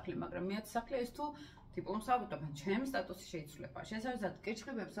 მე-10 სახლი, მაგრამ მე-10 სახლი ეს თუ დიპლომს ავიღებენ, ჩემი სტატუსი შეიცვლება. შესაბამისად,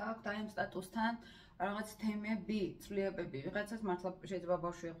 კიჩხიბებს აქვთ აი ამ სტატუსთან რაღაც თემები, ცვლილებები, ვიღაცას მართლა შეიძლება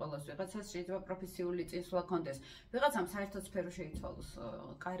ბავშვი ეყოლოს, ვიღაცას შეიძლება პროფესიული წინსვლა ჰქონდეს, ვიღაცამ საერთოდ სფერო შეიცვალოს,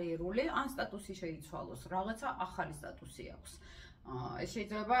 კარიერული, ან სტატუსი შეიცვალოს, რაღაცა ახალი სტატუსი აქვს. ეს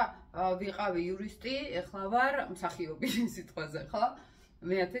შეიძლება ვიყავი იურისტი, ეხლა ვარ მსახიობი სიტყვაზე, ხო?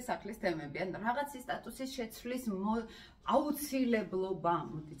 მეათე სახლის თემები, ან რაღაცის სტატუსის შეცვლის აუცილებლობა,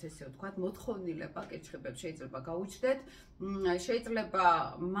 მოდით ესე ვთქვათ, მოთხოვნილება კითხებებს შეიძლება გაუჩნდეთ, შეიძლება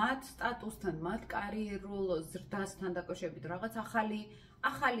მათ სტატუსთან, მათ კარიერულ ზრდასთან დაკავშირებით რაღაც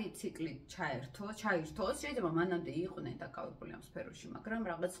ახალი ციკლი ჩაერთოს, შეიძლება მანამდე იყვნენ დაკავებული ამ სფეროში, მაგრამ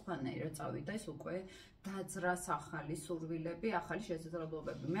რაღაც სხვანაირად წავიდა ეს უკვე დაძრას ახალი სურვილები, ახალი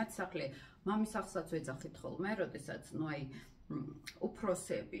შესაძლებლობები. მეათე სახლი მამის სახლსაც ვეძახით ხოლმე, როდესაც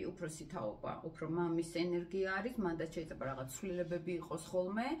უფროსები, უფროსი თაობა, უფრო მამის ენერგია არის, მანდაც შეიძლება რაღაც ცვლილებები იყოს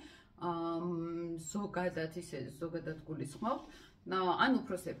ხოლმე, ზოგადად გულისხმობთ, ან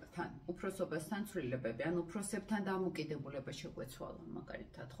უფროსობასთან ცვლილებები, ან უფროსებთან დამოკიდებულება შეგვეცვალა,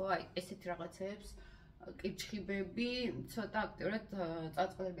 მაგალითად, ხო? აი, ესეთი რაღაცეებს კითხიბები ცოტა აქტიურად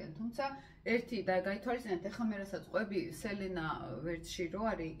წაწყდებიან, თუმცა ერთი და გაითვალისწინეთ, ეხლა მე რასაც ყვები სელენა ვერტში რო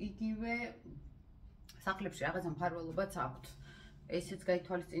არის, იგივე სახლებში რაღაცა მფარველობაც აქვთ. ესეც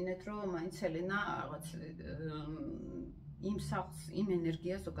გაითვალისწინეთ, რომ მაინც სელენა რაღაც იმ სახლს, იმ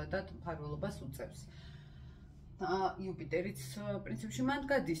ენერგიას ზოგადად მფარველობას უწევს. იუპიტერიც პრინციპში მან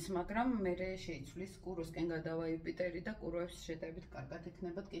გადის, მაგრამ მერე შეიცვლის კუროსკენ გადავა იუპიტერი და კუროებს შედარებით კარგად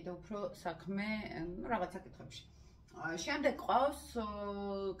იქნებათ კიდევ უფრო საქმე რაღაც საკითხებში. შემდეგ ყავს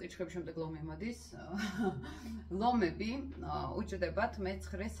კითხების შემდეგ ლომი მოდის. ლომები უჭდებათ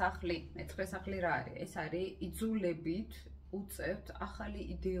მეცხრე სახლი. მეცხრე სახლი რა არის? ეს არის იძულებით უწევთ ახალი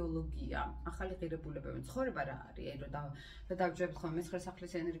იდეოლოგია, ახალი ღირებულებები. ცხოვრება რა არის? აი რომ დავჯერებთ ხოლმე მეცხრე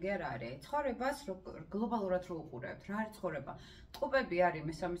სახლის ენერგია რა არის? ცხოვრებას გლობალურად რო უყურებთ, რა არის ცხოვრება? ტყუპები არის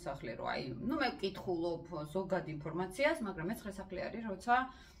მესამე სახლი, რომ აი, მე ვკითხულობ ზოგად ინფორმაციას, მაგრამ მეცხრე სახლი არის, როცა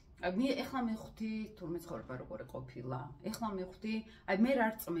ეხლა მივხვდი თურმე ცხოვრება როგორი ყოფილა. ეხლა მივხვდი, აი მე რა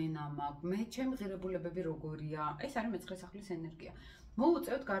რწმენა მაქვს, მე ჩემი ღირებულებები როგორია. ეს არის მეცხრე სახლის ენერგია.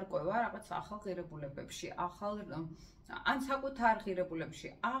 მოუწევთ გარკვევა რაღაც ახალ ღირებულებებში, ან საკუთარ ღირებულებებში,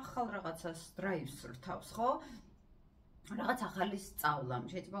 ახალ რაღაცას დრაივს რთავს, ხო? რაღაც ახალი სწავლა,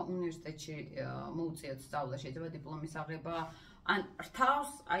 შეიძლება უნივერსიტეტში მოუწიოთ სწავლა, შეიძლება დიპლომის აღება, ან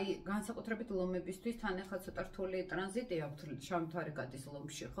რთავს, აი განსაკუთრებით ლომებისთვის თან ახლა ცოტა რთული ტრანზიტი აქვს, შავი მთვარე გადის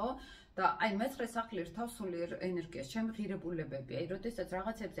ლომში, ხო? და აი მეცხრე სახლი რთავს სულიერ ენერგიას, ჩემი ღირებულებები, აი როდესაც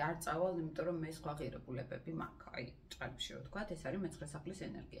რაღაცებზე არ წავალ, იმიტომ რომ მე სხვა ღირებულებები მაქვს, აი ჭრებში რო თქვა, ეს არის მეცხრე სახლის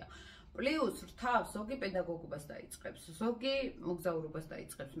ენერგია. პლუს რთავს, ზოგი პედაგოგობას დაიწყებს, ზოგი მოგზაურობას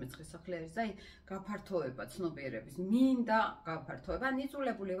დაიწყებს მეცხრე სახლი არის, აი გაფართოება ცნობიერების, მინდა გაფართოება, ან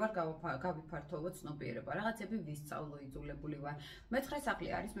იძულებული ვარ გავიფართოვო ცნობიერება, რაღაცები ვისწავლო, იძულებული ვარ. მეცხრე სახლი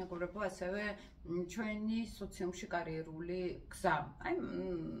არის მეგობრებო, ასევე ჩვენი სოციუმში კარიერული გზა. აი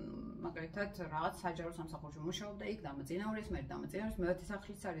მაგალითად რაღაც საჯარო სამსახურში მუშაობდა, იქ დამაწინაურეს, მეათე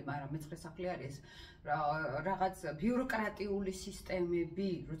სახლიც არის, მაგრამ მეცხრე სახლი არის რაღაც ბიუროკრატიული სისტემები,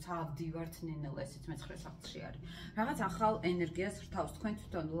 როცა ავდივართ ნენელა, ესეც მეცხრე სახლში არის. რაღაც ახალ ენერგიას რთავს, თქვენ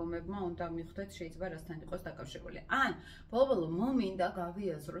თვითონ ლომებმა უნდა მიხვდეთ, შეიძლება რასთან იყოს დაკავშირებული. ან ბოლო მომინდა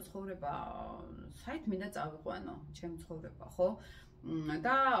გავიაზრო ცხოვრება, საით მინდა წავიყვანო, ჩემი ცხოვრება, ხო?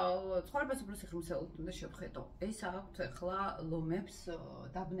 და ცხოვრებას უფრო სიხრმისეულად უნდა შევხედო. ეს აქვთ ახლა ლომებს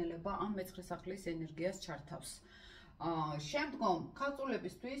დაბნელება ან მეცხრე სახლის ენერგიას ჩართავს. შემდგომ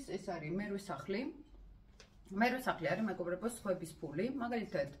ქალწულებისთვის ეს არის მერვე სახლი. მერვე სახლი არის მეგობრებო სხვების ფული,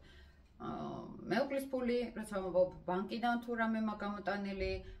 მაგალითად მეუღლის ფული, როცა მომბობ ბანკიდან თუ რამე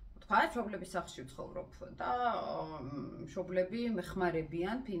გამოტანილი, თქვა მშობლების სახლში ვცხოვრობ და მშობლები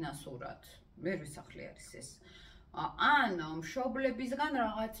მეხმარებიან ფინანსურად. მერვე სახლი არის ეს. ან მშობლებისგან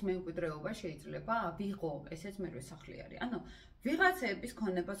რაღაც მემკვიდრეობა შეიძლება ვიღო, ესეც მერვე სახლი არის. ანუ ვიღაცების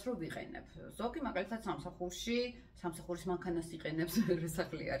ქონებას რო ვიყენებ. ზოგი მაგალითად სამსახურის მანქანას იყენებს, მერვე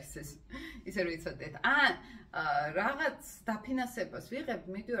სახლი არის ეს. ისე რომ იცოდეთ. ან რაღაც დაფინანსებას ვიღებ,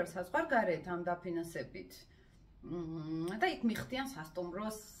 მიდივარ საზღვარგარეთ ამ დაფინანსებით. და იქ მიხდიან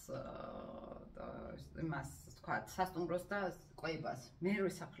სასტუმროს იმას, თქვათ, სასტუმროს და ყვებას.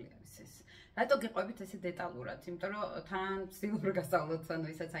 მერვე სახლი არის ეს. რატო გიყვებით ესე დეტალურად? იმიტომ რომ თან ვცდილობ რომ გასავლოთ, ანუ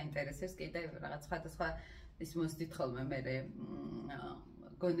ისაც აინტერესებს კიდე რაღაც სხვადასხვა ის მოსდით ხოლმე მე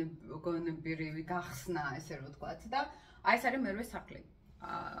გონებრივი გახსნა, ესე რომ ვთქვათ და აი ეს არის მერვე სახლი.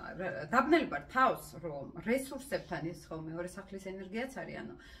 დაბნელება თავს რომ რესურსებთან ის ხო მეორე სახლის ენერგიაც არის,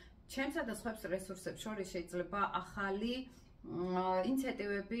 ანუ ჩემსა და სხვებს რესურსებს შორის შეიძლება ახალი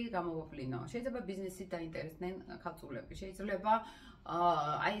ინიციატივები გამოვაფლინო. შეიძლება ბიზნესით დაინტერესდნენ ქალწულები, შეიძლება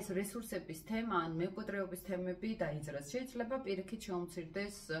აი ეს რესურსების თემა ან მემკვიდრეობის თემები დაიძრას. შეიძლება პირიქით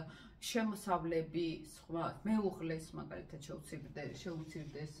შეუმცირდეს შემოსავლები, სხვა მეუღლეს მაგალითად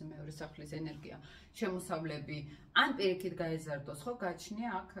შეუმცირდეს მეორე სახლის ენერგია, შემოსავლები, ან პირიქით გაეზარდოს, ხო გაჩნია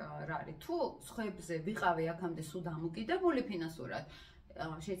აქ რა არის. თუ სხვებზე ვიყავი აქამდე სულ დამოკიდებული ფინანსურად,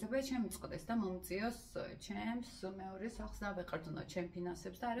 შეიძლება ჩემი წყდეს და მომწიოს ჩემს მეორე სახლს და ვეყრდნო ჩემ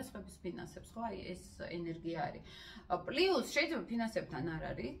ფინანსებს და არა სხვების ფინანსებს, ხო? აი ეს ენერგია არის. პლუს შეიძლება ფინანსებთან არ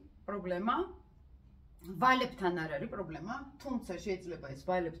არის პრობლემა, ვალებთან არ არის პრობლემა, თუმცა შეიძლება ეს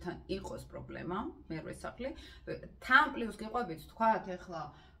ვალებთან იყოს პრობლემა, მერვე სახლი. თან პლუს გიყვებით, თქვათ ახლა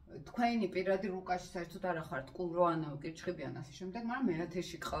თქვენი პირადი რუკაში საერთოდ არ ახართ კულრო ან კირჩხიბიან ასე შემდეგ, მაგრამ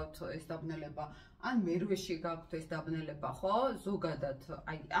მეათეში გყავთ ეს დაბნელება, ან მერვეში გაქვთ ეს დაბნელება, ხო? ზოგადად,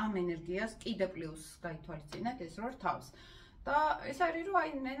 აი ამ ენერგიას კიდე პლუს გაითვალისწინეთ ეს რო რთავს. და ეს არის რომ აი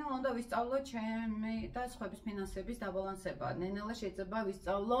ნენელა უნდა ვისწავლო ჩემი და სხვების ფინანსების დაბალანსება. ნენელა შეიძლება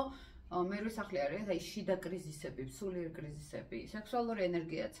ვისწავლო მერვე სახლი არის აი შიდა კრიზისები, სულიერ კრიზისები, სექსუალური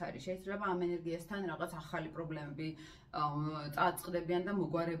ენერგიაც არის. შეიძლება ამ ენერგიასთან რაღაც ახალი პრობლემები წაწყდებიან და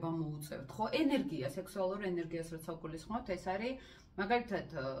მოგვარება მოუწევთ, ხო? ენერგია, სექსუალური ენერგიას რაც ვგულისხმობთ, ეს არის მაგალითად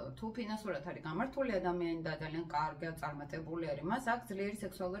თუ ფინანსურად არის გამართული ადამიანი და ძალიან კარგი წარმატებული არის, მას აქვს ძლიერი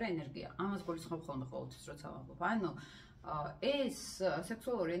სექსუალური ენერგია. ამას გულისხმობ ხოლმე ყოველთვის როცა ვამბობ. ანუ ეს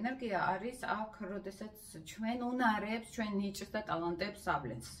სექსუალური ენერგია არის აქ, როდესაც ჩვენ უნარებს, ჩვენ ნიჭს და ტალანტებს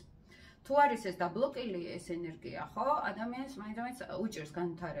ავლენს. თუ არის ეს დაბლოკილი ეს ენერგია, ხო? ადამიანს მაინც უჭირს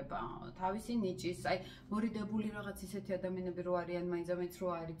განვითარება, თავისი ნიჭის, აი მორიდებული რაღაც ისეთი ადამიანები რო არიან, მაინც რო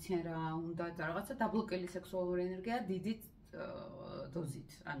არიციან რა უნდა და რაღაცა დაბლოკილი სექსუალური ენერგია დიდი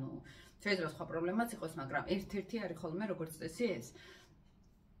დოზით. ანუ შეიძლება სხვა პრობლემაც იყოს, მაგრამ ერთ-ერთი არის ხოლმე როგორც წესი ეს.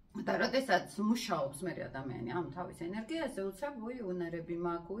 და როდესაც მუშაობს მე ადამიანი ამ თავის ენერგიაზე, უცებ უნარები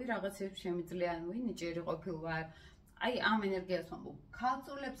მაქვს, რაღაცებს შემიძლია, ნიჭიერი ყოფილ ვარ. აი ამ ენერგიას ვამბობ,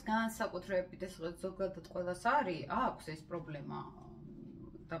 ქალწულებს განსაკუთრებით ეს ზოგადად ყველას აქვს ეს პრობლემა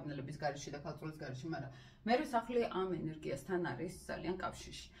დაბნელების გარეშე და ქალწულის გარეშე, მაგრამ მერვე სახლი ამ ენერგიასთან არის ძალიან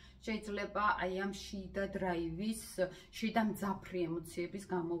კავშირში. შეიძლება აი ამ შიდა დრაივის, შიდა მძაფრი ემოციების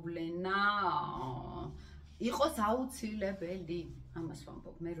გამოვლენა იყოს აუცილებელი. ამას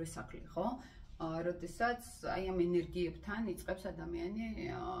ვამბობ, მერვე სახლი, ხო? როდესაც აი ამ ენერგიებთან იწყებს ადამიანი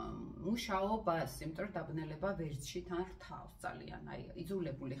მუშაობას, იმიტომ რომ დაბნელება ვერცხში თან რთავს ძალიან. აი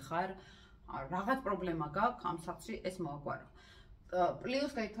იძულებული ხარ, რაღაც პრობლემა გაქვს ამ სახლში, ეს მოაგვარო.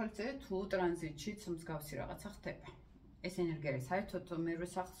 პლუს გაითვალისწინეთ თუ ტრანზიტშიც მსგავსი რაღაცა ხდება. ეს ენერგია საერთოდ მერვე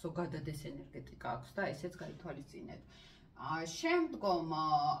სახლს ზოგადად ეს ენერგეტიკა აქვს და ესეც გაითვალისწინეთ. შემდგომ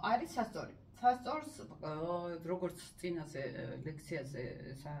არის სასწორი. სასწორს როგორც წინაზე ლექციაზე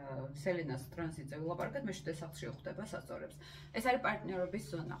სელენას ტრანზიტზე ვილაპარაკეთ, მე სახლში ხდება სასწორებს. ეს არის პარტნიორობის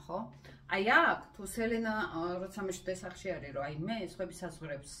ზონა, ხო? აი აქ თუ სელენა როცა მე სახლში არის, რომ აი მე სხვების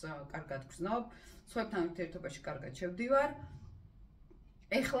საზღვრებს კარგად გრძნობ, სხვებთან ურთიერთობაში კარგად შევდივარ.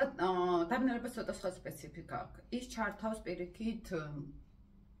 ეხლა დაბნელებას ცოტა სხვა სპეციფიკა აქვს. ის ჩართავს პირიქით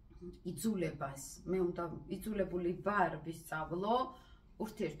იძულებას. მე უნდა იძულებული ვარ ვისწავლო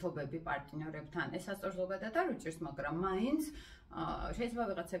ურთიერთობები პარტნიორებთან. ეს სასწორს ზოგადად არ უჭირს, მაგრამ მაინც შეიძლება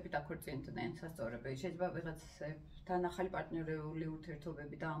ვიღაცები დაქორწინდნენ სასწორები, შეიძლება ვიღაცებთან ახალი პარტნიორული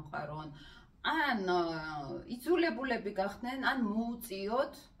ურთიერთობები დაამყარონ, ან იძულებულები გახდნენ, ან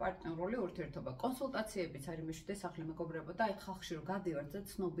მოუწიოთ პარტნიორული ურთიერთობა. კონსულტაციებიც არის მე სახლი მეგობრებო და აი ხალხში რომ გადივართ და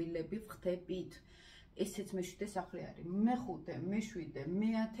ცნობილები ვხდებით. ესეც მე სახლი არის. მე-5, მე-7,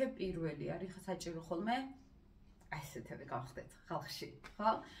 მე-10 პირველი არის საჭირო ხოლმე ასეთები გავხდეთ ხალხში,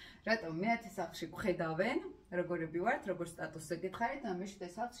 ხო? რატომ მე-10 სახლში გხედავენ, როგორები ვართ, როგორ სტატუსზე გითხარით და მე-7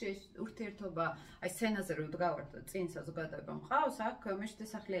 სახლში ურთიერთობა, აი სცენაზე რომ ვდგავართ, წინ საზოგადოება მყავს, აქ მე-7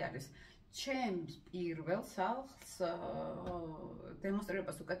 სახლი არის. ჩემს პირველ სახლს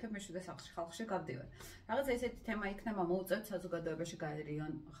დემონსტრირებას უკეთებ მე-7 სახლში, ხალხში გავდივარ. რაღაცა ესეთი თემა იქნება, მოუწევთ საზოგადოებაში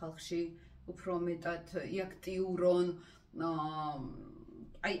გაერიონ ხალხში, უფრო მეტად იაქტიურონ.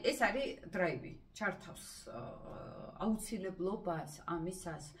 აი ეს არის დრაივი, ჩართავს აუცილებლობას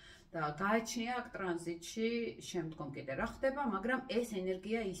ამისას და გააჩნია აქ ტრანზიტში შემდგომ კიდე რა ხდება, მაგრამ ეს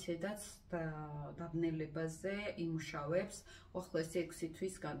ენერგია ისედაც დაბნელებაზე იმუშავებს ახლოს 6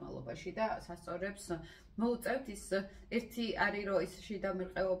 თვის განმავლობაში და სასწორებს მოუწევთ ის ერთი არის რომ ის შიდა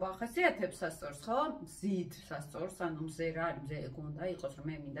მერყეობა ახასიათებს სასწორს, ხო? მზით სასწორს, ანუ მზე რა არის, მზე გონდა იყოს რომ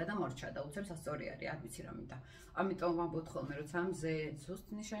მე მინდა და მორჩა და უცებ სასწორი არის, არ ვიცი რა მინდა. ამიტომ ვამბობთ ხოლმე როცა მზე ზუსტ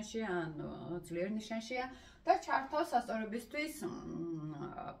ნიშანშია, ან ძლიერ ნიშანშია და ჩართავს სასწორებისთვის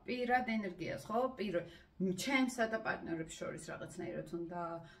პირად ენერგიას, ხო? ჩემსა და პარტნიორებს შორის რაღაცნაირად უნდა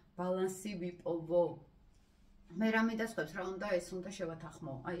ბალანსი ვიპოვო. მე რა მინდა სხვებს რა უნდა ეს უნდა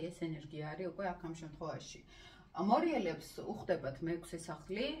შევათანხმო. აი ეს ენერგია არის უკვე აქ ამ შემთხვევაში. მორიელებს უხდებათ მე-6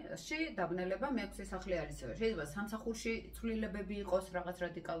 სახლში, დაბნელება მე-6 სახლი არის. შეიძლება სამსახურში ცვლილებები იყოს რაღაც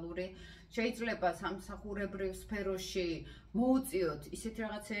რადიკალური, შეიძლება სამსახურებრივ სფეროში მოუწიოთ ისეთი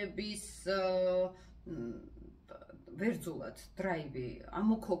რაღაცების ვერძულად დრაივი,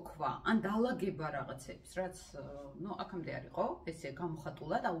 ამოქოქვა, ან დაალაგება რაღაცების, რაც აქამდე არ იყო, ესე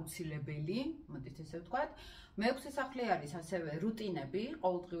გამოხატულად აუცილებელი, მოდით ესე ვთქვათ. მეექვსე სახლი არის ასევე რუტინები,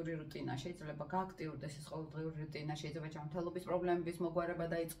 ყოველდღიური რუტინა, შეიძლება გააქტიურდეს ეს ყოველდღიური რუტინა, შეიძლება ჯანმრთელობის პრობლემების მოგვარება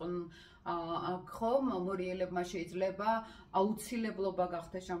დაიწყონ აქ ხომ, მორიელებმა შეიძლება აუცილებლობა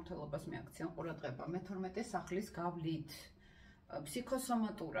გახდეს ჯანმრთელობას მიაქციონ ყურადღება. მე-12 სახლის გავლით.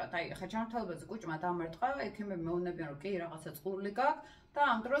 ფსიქოსომატურად, აი ხა ჯანმრთელობაზე კუჭმა დამარტყა, ექიმები მეუბნებიან, რომ კი რაღაცა წყლული გაქვს და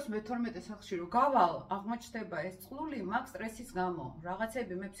ამ დროს მე-12 სახლში რომ გავალ, აღმოჩნდება ეს წყლული მაგ სტრესის გამო.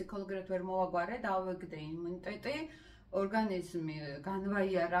 რაღაცები მე ფსიქოლოგიურად ვერ მოვაგვარე, დავეგდე იმუნიტეტი, ორგანიზმი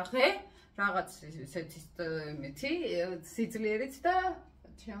განვაიარაღე, რაღაც ესეთი სიძლიერით და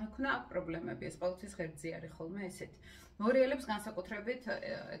შემექნა აქ პრობლემები, ეს ყოველთვის ღერძი არის ხოლმე ესეთი. მორიელებს განსაკუთრებით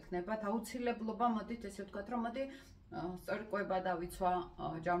ექნებათ აუცილებლობა, მოდით ესე ვთქვათ, რომ მოდი სწორი კვება დავიცვა,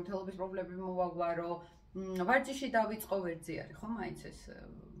 ჯანმრთელობის პრობლემები მოვაგვარო, ვარჯიში დავიწყო, ვერძი არის, ხო, მაინც ეს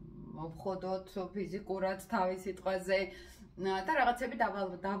მოვხოდოთ ფიზიკურად თავის სიტყვაზე და რაღაცები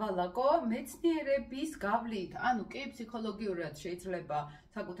დავალაგო მეცნიერების გავლით, ანუ კი ფსიქოლოგიურად შეიძლება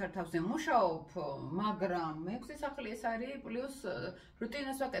საკუთარ თავზე მუშაობ, მაგრამ მეექვსე სახლი ეს არის პლუს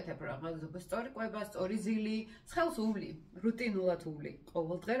რუტინას ვაკეთებ რაღაცა, სწორი კვება, სწორი ზილი, სხეულს ვლი, რუტინულად ვლი,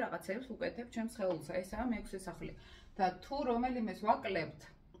 ყოველდღე რაღაცებს ვუკეთებ ჩემს სხეულს, ესაა მეექვსე სახლი. და თუ რომელიმეს ვაკლებთ,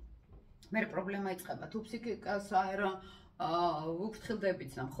 მე პრობლემა იწყება, თუ ფსიქიკას არ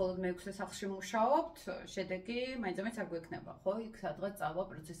ვუფრთხილდებით და მხოლოდ მეექვსე სახლში მუშაობთ, შედეგი მაინც არ გვექნება, ხო? იქ სადღაც წავა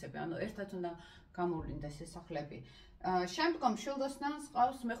პროცესები, ანუ ერთად უნდა გამოვლინდეს ეს სახლები. შემდგომ შილდოსნას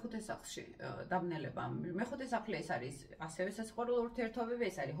ყავს მე-5 სახლში დაბნელება. მე-5 სახლი ეს არის ასევე სასიყვარულო ურთიერთობები,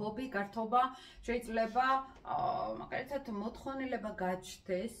 ეს არის ჰობი, გართობა, შეიძლება მაგალითად მოთხოვნილება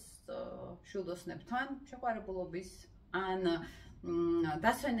გაჩნდეს შილდოსნებთან, შეყვარებულობის ან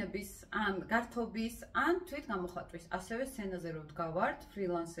დასვენების, ან გართობის, ან თვით გამოხატვის. ასევე სცენაზე რო ვდგავართ,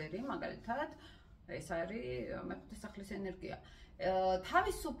 ფრილანსერი, მაგალითად, ეს არის მე-5 სახლის ენერგია.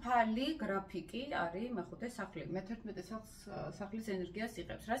 თავისუფალი გრაფიკი არის მე-5 სახლი. მე-11 სახლის ენერგიას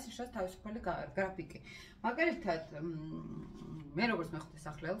იღებს. რას ნიშნავს თავისუფალი გრაფიკი? მაგალითად, მე როგორც მე-5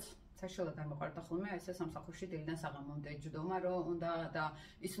 სახლელს საშუალოდ არ მოყარდა ხოლმე ესე სამსახურში დილიდან საღამომდე ჯდომა რომ უნდა და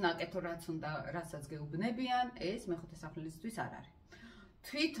ის უნდა აკეთო რაც უნდა, რასაც გეუბნებიან, ეს მე-5 სახლისთვის არ არის.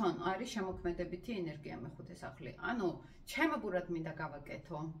 თვითონ არის შემოქმედებითი ენერგია მე-5 სახლი. ანუ ჩემებურად მინდა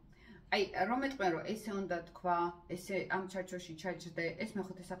გავაკეთო. აი, რომ ეტყვი რომ ესე უნდა თქვა, ესე ამ ჩარჩოში ჩაჯდე, ეს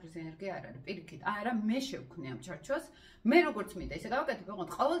მე-5 სახლის ენერგია არ არის. პირიქით, არა მე შევქმნი ამ ჩარჩოს, მე როგორც მინდა ესე გავაკეთებ,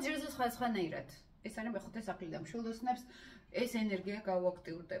 ოღონდ ყოველ ჯერზე სხვადასხვანაირად. ეს არის მე-5 სახლი და მშვილდოსნებს ეს ენერგია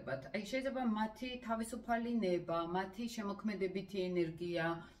გავაქტიურდებათ. აი, შეიძლება მათი თავისუფალი ნება, მათი შემოქმედებითი ენერგია,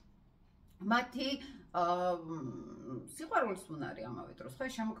 მათი სიყვარულის უნარი ამავე დროს, ხო,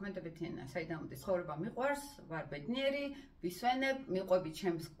 შემოქმედებითი ენა, საიდან მოდის ცხოვრება მიყვარს, ვარ ბედნიერი, ვისვენებ, მიყვები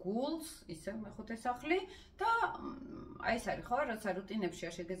ჩემს გულს, ისე მე-5 სახლი და აი ეს არის, ხო, როცა რუტინებში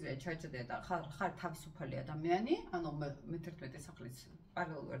არ შეგეძლია ჩაჯდე და ხარ თავისუფალი ადამიანი, ანუ მე-11 სახლის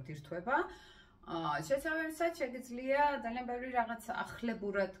პარალელურად ირთვება. შესაბამისად შეგიძლია ძალიან ბევრი რაღაც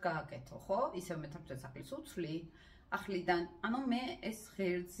ახლებურად გააკეთო, ხო? ისევ მე-11 სახლის უცვლი ახლიდან, ანუ მე ეს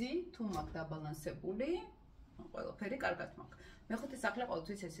ღერძი თუ მაქვს დაბალანსებული, ყველაფერი კარგად მაქვს. მე-5 სახლი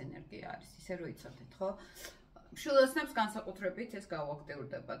ყოველთვის ეს ენერგია არის, ისე რომ იცოდეთ, ხო? მშვილდოსნებს განსაკუთრებით ეს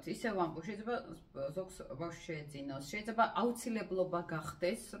გავაქტიურდებათ. ისევ ამბობ, შეიძლება ზოგს ბავშვი შეეძინოს, შეიძლება აუცილებლობა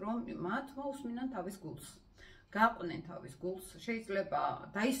გახდეს, რომ მათ მოусმინონ თავის გულს. გაყვნენ თავის გულს, შეიძლება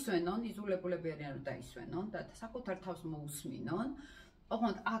დაისვენონ, იზოლებულები არიან რომ დაისვენონ და საკუთარ თავს მოусმინონ.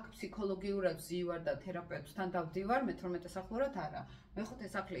 ოღონდ აქ ფსიქოლოგიურად ვზივარ და თერაპევტთან დავდივარ, მე-12 სახლურად არა. მე-5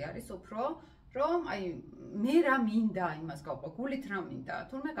 სახლი არის უფრო, რომ აი მე რა მინდა იმას გავყო, გულით რა მინდა,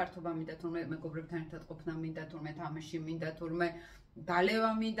 თურმე გართობა მინდა, თურმე მეგობრებთან ერთად ყოფნა მინდა, თურმე თამაში მინდა, თურმე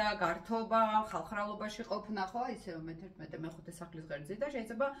დალევა მინდა, გართობა, ხალხრალობაში ყოფნა, ხო, ისე მე-11 მე-5 სახლის ღერძი და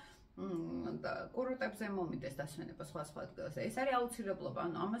შეიძლება კურორტებზე მომიდეს დასვენება სხვა ადგილას. ეს არის აუცილებლობა,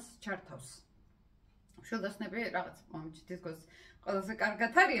 ანუ ამას ჩართავს. მშვილდოსნები რაღაც მომენტში თითქოს ყველაზე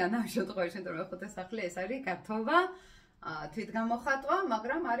კარგად არიან ამ შემთხვევაში, რომ მე-5 სახლი ეს არის გართობა, თვითგამოხატვა,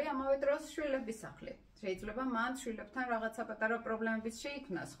 მაგრამ არის ამავე დროს შვილების სახლი. შეიძლება მან შვილებთან რაღაცა პატარა პრობლემებიც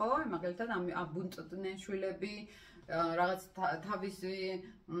შეიქმნას, ხო? მაგალითად აბუნტდნენ შვილები, რაღაც თავისი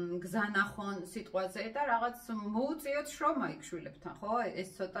გზა ნახონ სიტყვაზე და რაღაც მოუწიოთ შრომა იქ შვილებთან, ხო? ეს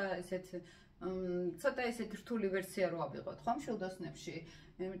ცოტა ესეთი რთული ვერსია რო ავიღოთ, ხო, მშვილდოსნებში,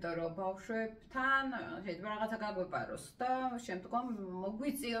 იმიტომ რომ ბავშვებთან შეიძლება რაღაცა გაგვეპაროს და შემდგომ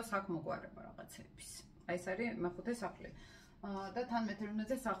მოგვიწიოს აქ მოგვარება რაღაცების. აი ეს არის მე-5 სახლი. და თან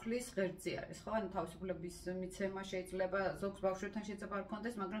მეთერმონეზე სახლის ღერძი არის, ხო? ანუ თავისუფლების მიცემა შეიძლება ზოგს ბავშვებთან შეიძლება არ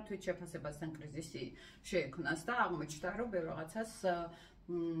ქონდეს, მაგრამ თვით შეფასებასთან კრიზისი შეექმნას და აღმოჩნდა, რომ ბევრ რაღაცას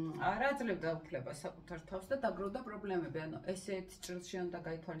არ აძლევდა უფლებას საკუთარ თავს და დაგროვდა პრობლემები. ანუ ესეთ ჭრილში უნდა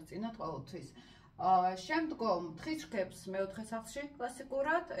გაითვალისწინოთ ყოველთვის. შემდგომ თხის რქებს მეოთხე სახლში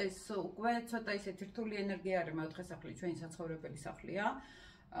კლასიკურად, ეს უკვე ცოტა ისეთი რთული ენერგია არის მეოთხე სახლი, ჩვენი საცხოვრებელი სახლია.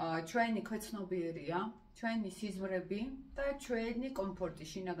 ჩვენი ქვეცნობიერია, ჩვენი სიზმრები და ჩვენი კომფორტი,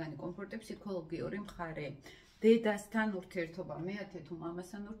 შინაგანი კომფორტი, ფსიქოლოგიური მხარე. დედასთან ურთიერთობა, მეათე თუ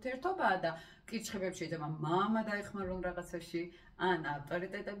მამასთან ურთიერთობაა და კირჩხიბებში შეიძლება მამა დაეხმარონ რაღაცაში, ან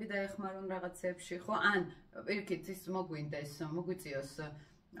ავტორიტეტები დაეხმარონ რაღაცებში, ხო? ან პირიქით ის მოგვინდეს, მოგვიწიოს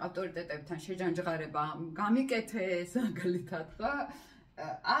ავტორიტეტებთან შეჯანჯღარება, გამიკეთეს, მაგალითად, ხო?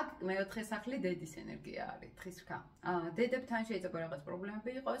 აქ მეოთხე სახლი დედის ენერგია არის, თხის რქა. დედებთან შეიძლება რაღაც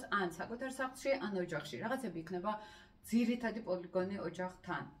პრობლემები იყოს, ან საკუთარ სახლში, ან ოჯახში. რაღაცები იქნება ძირითადი პოლიგონი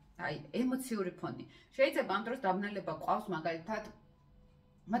ოჯახთან. აი, ემოციური ფონი. შეიძლება ამ დროს დაბნელება ყავს, მაგალითად,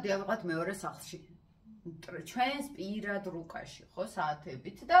 მოდი ავიღოთ მეორე სახლში. ჩვენს პირად რუკაში, ხო,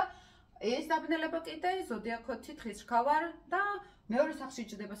 საათებით და ეს დაბნელება კიდე ზოდიაქოთი თხის რქა ვარ და მეორე სახლში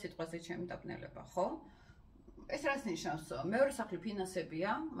ჭდება სიტყვაზე ჩემი დაბნელება, ხო? ეს რას ნიშნავს? მეორე სახლი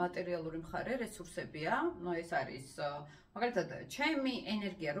ფინანსებია, მატერიალური მხარე, რესურსებია, ნუ ეს არის მაგალითად ჩემი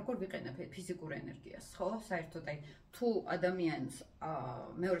ენერგია, როგორ ვიყენებ ფიზიკურ ენერგიას, ხო? საერთოდ აი თუ ადამიანს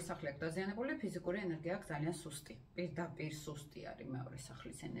მეორე სახლი აქვს დაზიანებული, ფიზიკური ენერგია აქვს ძალიან სუსტი. პირდაპირ სუსტი არის მეორე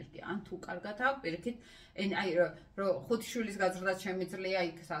სახლის ენერგია. ან თუ კარგად აქვს, პირიქით, აი რომ ხუთი შვილის გაზრდაც შემიძლია,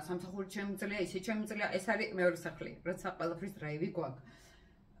 იქ სამსახური შემიძლია, ისე შემიძლია, ეს არის მეორე სახლი, როცა ყველაფრის დრაივი გვაქვს.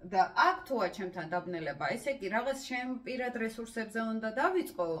 და აქ თუა ჩემთან დაბნელება, ესე იგი რაღაც ჩემ პირად რესურსებზე უნდა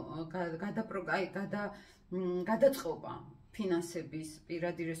დავიწყო გადაწყობა ფინანსების,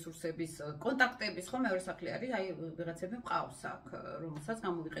 პირადი რესურსების, კონტაქტების, ხო, მეორე სახლი არის, აი ვიღაცები მყავს აქ, რომელსაც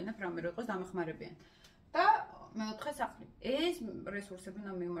გამოვიყენებ რამე რო იყოს დამეხმარებიან. და მეოთხე სახლი. ეს რესურსები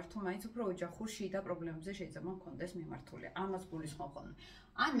უნდა მიმართო მაინც უფრო ოჯახურ შიდა პრობლემებზე შეიძლება მქონდეს მიმართული. ამას გულისხმობ ხოლმე.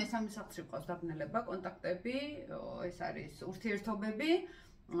 ან მესამე სახლში მყავს დაბნელება, კონტაქტები, ეს არის ურთიერთობები,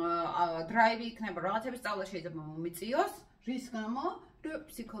 დრაივი იქნება, რაღაცების სწავლა შეიძლება მომიწიოს, რის გამო, რომ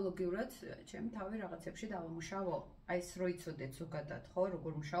ფსიქოლოგიურად ჩემი თავი რაღაცებში დავამუშავო. აი ეს რო იცოდეთ ზოგადად, ხო,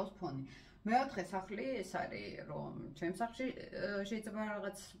 როგორ მუშაობს ფონი. მეოთხე სახლი ეს არის, რომ ჩემ სახლში შეიძლება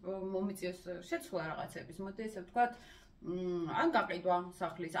რაღაც მომიწიოს შეცვლა რაღაცების, მოდი ესე ვთქვათ, ან გაყიდვა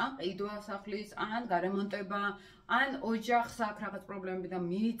სახლის, ან ყიდვა სახლის, ან გარემონტება, ან ოჯახს აქ რაღაც პრობლემები და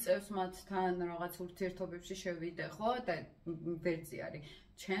მიიწევს მათთან რაღაც ურთიერთობებში შევიდე, ხო? და ვერძი არის.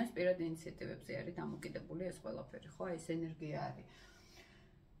 ჩემს პირად ინიციატივებზე არის დამოკიდებული ეს ყველაფერი, ხო? ეს ენერგია არის.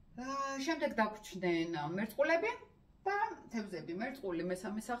 შემდეგ დაგვრჩნენ მერწყულები და თევზები. მერწყული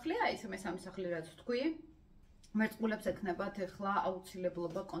მესამე სახლია, ის მესამე სახლი რაც ვთქვი. მერწყულებს ექნებათ ახლა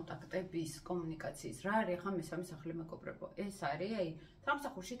აუცილებლობა კონტაქტების, კომუნიკაციის. რა არის ახლა მესამე სახლი მეგობრებო? ეს არის, აი,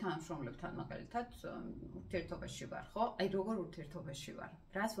 სამსახურში თანამშრომლებთან მაგალითად ურთიერთობაში ვარ, ხო? აი, როგორ ურთიერთობაში ვარ?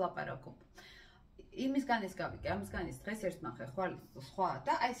 რას ვლაპარაკობ? იმისგან ეს გავიკე, ამისგან ეს დღეს ერთნახე, ხვალ სხვა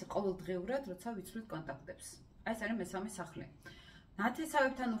და აი ეს ყოველდღიურად როცა ვიცვლით კონტაქტებს. აი ეს არის მესამე სახლი.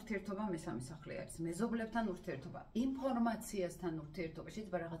 ნათესავებთან ურთიერთობა მესამე სახლი არის, მეზობლებთან ურთიერთობა, ინფორმაციასთან ურთიერთობა,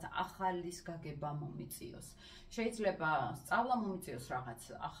 შეიძლება რაღაცა ახალის გაგება მომიწიოს, შეიძლება სწავლა მომიწიოს რაღაც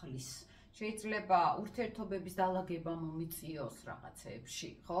ახლის, შეიძლება ურთიერთობების დალაგება მომიწიოს რაღაცეებში,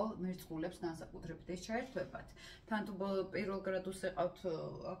 ხო? მერწყულებს განსაკუთრებით ეს ჩაერთვებათ. თან თუ პირველ გრადუსზე ყავთ,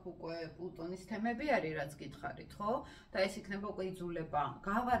 აქ უკვე პლუტონის თემები არის, რაც გითხარით, ხო? და ეს იქნება უკვე იძულება.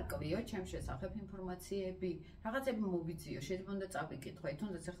 გავარკვიო ჩემ შესახებ ინფორმაციები, რაღაცები მოვიძიო, შეიძლება უნდა წავიკითხო,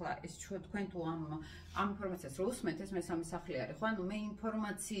 თუნდაც ახლა ეს თქვენ თუ ამ ინფორმაციას რო უსმენთ, ეს მესამე სახლი არის, ხო? ანუ მე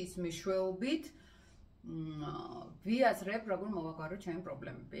ინფორმაციის მეშვეობით ვიაზრებ, როგორ მოვაგვარო ჩემი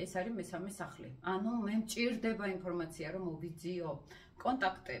პრობლემები. ეს არის მესამე სახლი. ანუ მე მჭირდება ინფორმაცია, რომ მოვიძიო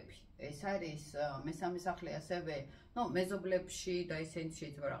კონტაქტები. ეს არის მესამე სახლი ასევე, ნუ მეზობლებში და ისინი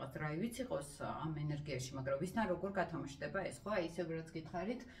შეიძლება რაღაც დრაივიც იყოს ამ ენერგიაში, მაგრამ ვისთან როგორ გათამაშდება ეს, ხო? აი ისევ რაც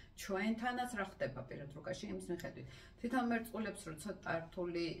გითხარით, ჩვენთანაც რა ხდება პირად რუკაში იმის მიხედვით. თვითონ მერწყულებს რო ცოტა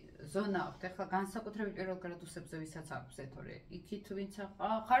რთული ზონა აქვთ, ახლა განსაკუთრებით პირველ გრადუსებზე ვისაც აქვს ეთორი, იქით ვინც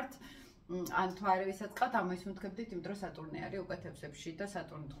ხართ ან თუ არა ვისაც ყავთ, ამას მithქებდით, იმ დროს სატურნი არის უკვე თევზებში და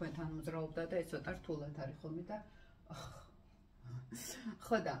სატურნი თქვენთან მოძრაობდა და ეს ცოტა რთულად არის ხოლმე და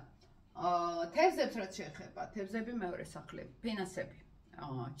ხო და თევზებს რაც შეეხება, თევზები მეორე სახლი, ფინანსები,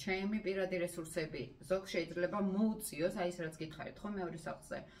 ჩემი პირადი რესურსები, ზოგ შეიძლება მოუწიოს, აი ეს რაც გითხარით, ხო, მეორე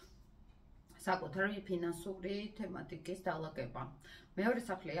სახლზე. საკუთარი ფინანსური თემატიკის დალაგება. მეორე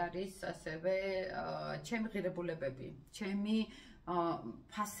სახლი არის ასევე ჩემი ღირებულებები, ჩემი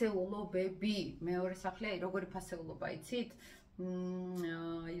ფასეულობები, მეორე სახლი, აი როგორი ფასეულობა იცით?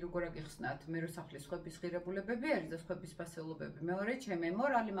 აი როგორ აგიხსნათ, მეორე სახლის ხვების ღირებულებები არის და ხვების ფასეულობები. მეორე ჩემი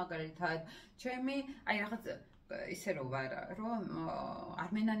მორალი მაგალითად, ჩემი აი რაღაც ისე რომ ვარ, რომ არ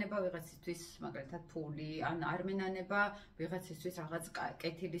მენანება ვიღაცისთვის მაგალითად ფული, ან არ მენანება ვიღაცისთვის რაღაც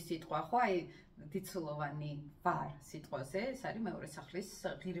კეთილი სიტყვა, ხო, აი დიცულოვანი ვარ სიტყვაზე, ეს არის მეორე სახლის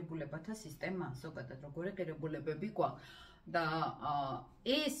ღირებულებათა სისტემა, ზოგადად როგორი ღირებულებები გვაქვს. და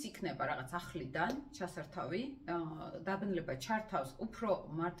ეს იქნება რაღაც ახლიდან ჩასართავი, დაბნელება ჩართავს უფრო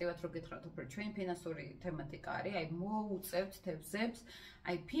მარტივად რო გითხრათ, უფრო ჩვენი ფინანსური თემატიკა არის, აი მოუწევთ თევზებს,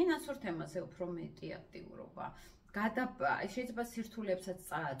 აი ფინანსურ თემაზე უფრო მეტი აქტიურობა. შეიძლება სირთულეებსაც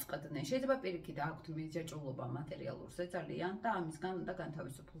წააწყდნენ, შეიძლება პირიქით აქვთ მიჯაჭვულობა მატერიალურზე ძალიან და ამისგან უნდა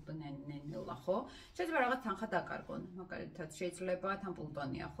განთავისუფლდნენ ნელა, ხო? შეიძლება რაღაც თანხა დაკარგონ, მაგალითად შეიძლება თან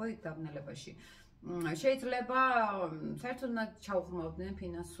პლუტონია, ხო, იქ დაბნელებაში. შეიძლება საერთოდ ჩაუღრმავდნენ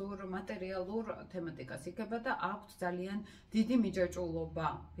ფინანსურ, მატერიალურ თემატიკას იქება და აქვთ ძალიან დიდი მიჯაჭვულობა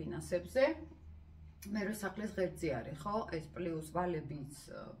ფინანსებზე. მეორე სახლის ღერძი არის, ხო? ეს პლუს ვალებიც,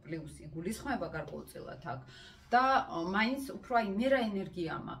 პლუს იგულისხმება გარკვეულწილად აქ. და მაინც უფრო აი მე რა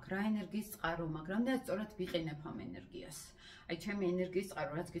ენერგია მაქვს, რა ენერგიის წყარო მაქვს, რამდენად სწორად ვიყენებ ამ ენერგიას. აი ჩემი ენერგიის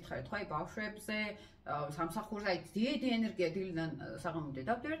წყარო, რაც გითხარით, ხო, აი ბავშვებზე, სამსახურზე, აი დიდი ენერგია დილიდან საღამომდე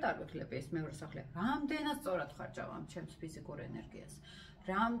დავდივარ და არ ვექლები ეს მეორე სახლი. რამდენად სწორად ხარჯავ ამ ჩემს ფიზიკურ ენერგიას.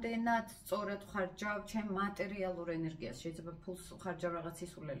 რამდენად სწორად ხარჯავ ჩემ მატერიალურ ენერგიას, შეიძლება ფულს ხარჯავ რაღაც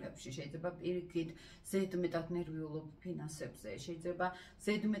სისულელეებში, შეიძლება პირიქით ზედმეტად ნერვიულობ ფინანსებზე, შეიძლება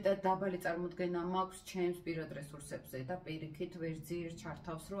ზედმეტად დაბალი წარმოდგენა მაქვს ჩემს პირად რესურსებზე და პირიქით ვერძირ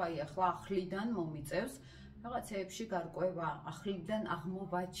ჩართავს, რომ აი ახლა ახლიდან მომიწევს რაღაცეებში გარკვევა, ახლიდან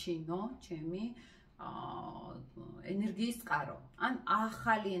აღმოვაჩინო ჩემი ენერგიის წყარო, ან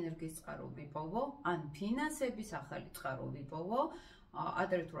ახალი ენერგიის წყარო ვიპოვო, ან ფინანსების ახალი წყარო ვიპოვო,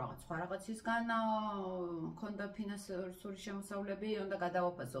 ადრე თუ რაღაც სხვა რაღაცისგან მქონდა ფინანსური შემოსავლები, უნდა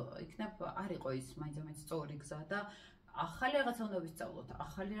გადავაფასო, იქნებ არ იყო ის მაინც სწორი გზა და ახალი რაღაცა უნდა ვისწავლოთ,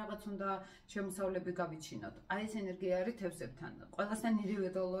 ახალი რაღაც უნდა შემოსავლები გავიჩინოთ. აი ეს ენერგია არის თევზებთან. ყველასთან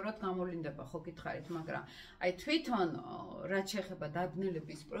ინდივიდუალურად გამოვლინდება, ხო გითხარით, მაგრამ აი თვითონ რაც შეეხება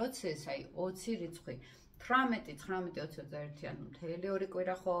დაბნელების პროცესს, აი 20 რიცხვი 18-19-21 ანუ მთელი 2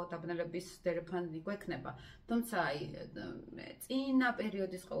 კვირა ხო დაბნელების დერეფანი გვექნება. თუმცა აი წინა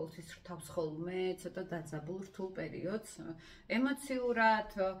პერიოდის ყოველთვის რთავს ხოლმე, ცოტა დაძაბულ რთულ პერიოდს. ემოციურად,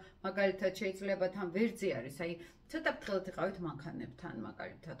 მაგალითად შეიძლება თან ვერძი არის, აი ცოტა ფრთხილად იყავით მანქანებთან,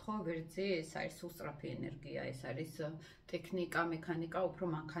 მაგალითად, ხო, ვერძი ეს არის სუსტრაფი ენერგია, ეს არის ტექნიკა, მექანიკა, უფრო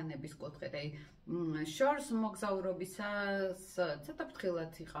მანქანების კუთხედ, აი შორს მოგზაურობისას ცოტა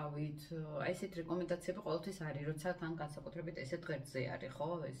ფრთხილად იყავით, აი ესეთ რეკომენდაციები ყოველთვის არის, როცა თან განსაკუთრებით ესეთ ღერძზე არის, ხო,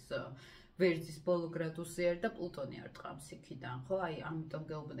 ეს ვერძის ბოლო გრადუსი არის და პლუტონი არ ტყავს იქიდან, ხო, აი ამიტომ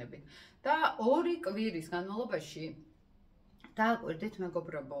გეუბნებით. და 2 კვირის განმავლობაში დააკვირდით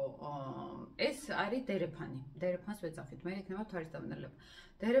მეგობრებო, ეს არის დერეფანი. დერეფანს ვეძახით, მე იქნება თვარის დაბნელება.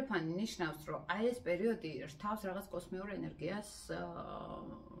 დერეფანი ნიშნავს, რომ აი ეს პერიოდი რთავს რაღაც კოსმიურ ენერგიას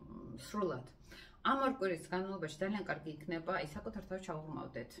სრულად. ამ 2 კვირის განმავლობაში ძალიან კარგი იქნება, აი საკუთარ თავს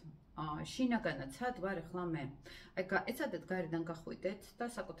ჩაუღრმავდეთ. შინაგანად სად ვარ ახლა მე? აი ეცადეთ გარედან გახვიდეთ და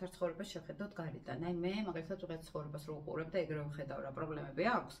საკუთარ ცხოვრებას შეხედოთ გარედან. აი მე მაგალითად ვიღაც ცხოვრებას რო უყურებ და ეგრევე ვხედავ რა პრობლემები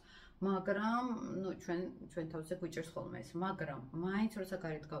აქვს. მაგრამ, ჩვენ თავზე გვიჭერს ხოლმე ეს, მაგრამ მაინც როცა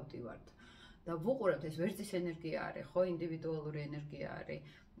გარეთ გავდივართ და ვუყურებთ ეს ვერძის ენერგია არის, ხო, ინდივიდუალური ენერგია არის.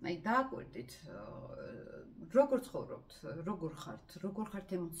 აი დააკვირდით, როგორ ცხოვრობთ, როგორ ხართ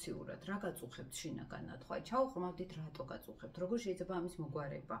ემოციურად, რა გაწუხებთ შინაგანად, ხო, აი ჩაუღრმავდით რატო გაწუხებთ, როგორ შეიძლება ამის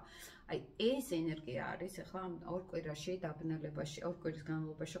მოგვარება. აი ეს ენერგია არის ახლა 2 კვირაში დაბნელებაში, 2 კვირის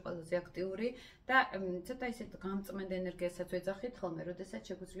განმავლობაში ყველაზე აქტიური და ცოტა ისეთ გამწმენდ ენერგიასაც ვეძახით ხოლმე, როდესაც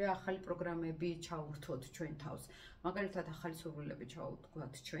შეგვიძლია ახალი პროგრამები ჩაურთოთ ჩვენ თავს. მაგალითად ახალი სურვილები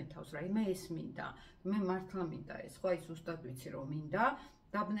ჩაუდგათ ჩვენ თავს, რა იმე ეს მინდა, მე მართლა მინდა ეს, ხო, აი ზუსტად ვიცი რომ მინდა.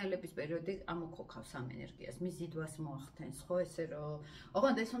 დაბნელების პერიოდი ამოქოქავს ამ ენერგიას, მის ზიდვას მოახდენს, ხო, ესე რომ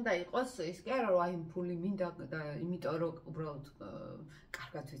ოღონდ ეს უნდა იყოს ის კი არა რომ აი ფული მინდა და იმიტომ რომ უბრალოდ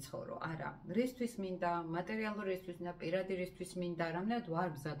კარგად ვიცხოვრო, არა, რისთვის მინდა, მატერიალური რისთვის მინდა, პირადი რისთვის მინდა, რამდენად ვარ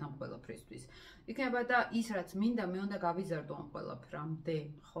მზად ამ ყველაფრისთვის. იქნება და ის რაც მინდა, მე უნდა გავიზარდო ამ ყველაფრამდე,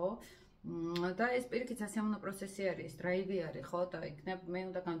 ხო? და ეს პირიქით სასიამოვნო პროცესი არის, დრაივი არის, ხო, და იქნებ მე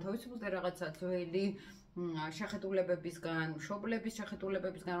უნდა განთავისუფლდე რაღაცა ძველი შეხედულებებისგან, მშობლების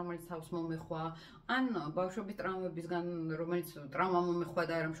შეხედულებებისგან, რომელიც თავს მომეხვა, ან ბავშვობის ტრაუმებისგან, რომელიც ტრაუმა მომეხვა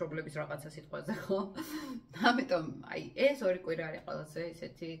და არა მშობლების რაღაცა სიტყვაზე, ხო? ამიტომ აი ეს 2 კვირა არის ყველაზე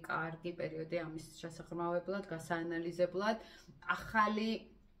ესეთი კარგი პერიოდი ამის შესაქმნავებლად, გასაანალიზებლად, ახალი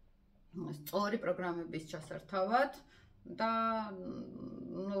სწორი პროგრამების ჩასართავად და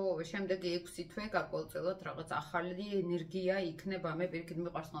შემდეგი 6 თვე გარკვეულწილად რაღაც ახალი ენერგია იქნება. მე პირიქით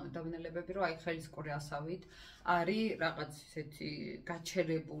მიყვარს ხოლმე დაბნელებები, რომ აი ხელისყური ასავით არის რაღაც ისეთი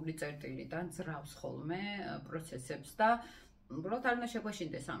გაჩერებული წერტილიდან ძრავს ხოლმე პროცესებს და უბრალოდ არ უნდა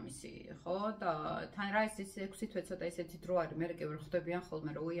შეგვეშინდეს ამისი, ხო? და თან რა ის 6 თვე ცოტა ისეთი დრო არის, მე კიდევ ხვდებიან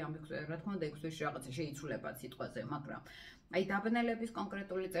ხოლმე, რომ ამ რა თქმა უნდა 6 თვეში რაღაცა შეიცვლება სიტყვაზე, მაგრამ აი დაბნელების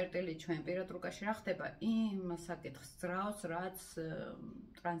კონკრეტული წერტილი ჩვენ პირად რუკაში რა ხდება? იმ საკითხს ძრავს, რაც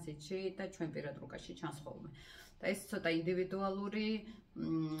ტრანზიტში და ჩვენ პირად რუკაში ჩანს ხოლმე. და ეს ცოტა ინდივიდუალური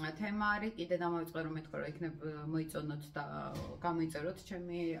თემა არის. კიდე დამოვიწყე რომ მეთქვა რომ იქნებ მოიწონოთ და გამოიწეროთ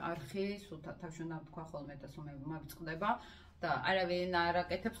ჩემი არხი, სულ თავში უნდა თქვა ხოლმე და სულ მოვიწყდება. და არავინ არ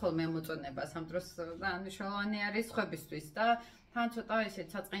აკეთებს ხოლმე მოწონებას ამ დროს და მნიშვნელოვანი არის სხვებისთვის და თან ცოტა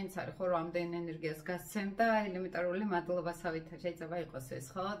ისეთ საწყენიც არის ხო რომ ამდენ ენერგიას გასცემ და ელემენტარული მადლობასავით შეიძლება იყოს ეს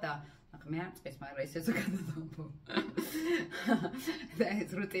ხო და მე არ წეს მაგრამ ესე ზოგადად ვამბობ და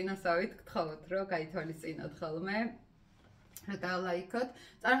ეს რუტინასავით გთხოვთ რომ გაითვალისწინოთ ხოლმე და ლაიქოთ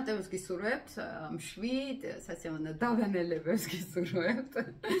წარმატებას გისურვებთ მშვიდ სასიამოვნო დაბნელებებს გისურვებთ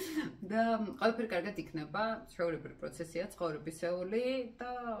და ყველაფერი კარგად იქნება ჩვეულებრივი პროცესია ცხოვრებისეული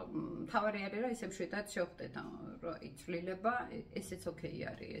და თავარი არის რომ ისე მშვიდად შევხვდეთ რომ იცვლილება ესეც ოკეი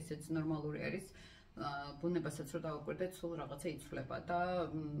არის ესეც ნორმალური არის ბუნებასაც რო დავაკვირდეთ სულ რაღაცა იცვლება და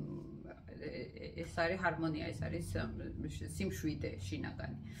ეს არის ჰარმონია ეს არის სიმშვიდე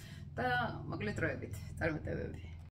შინაგანი და მოკლედ დროებით წარმატებები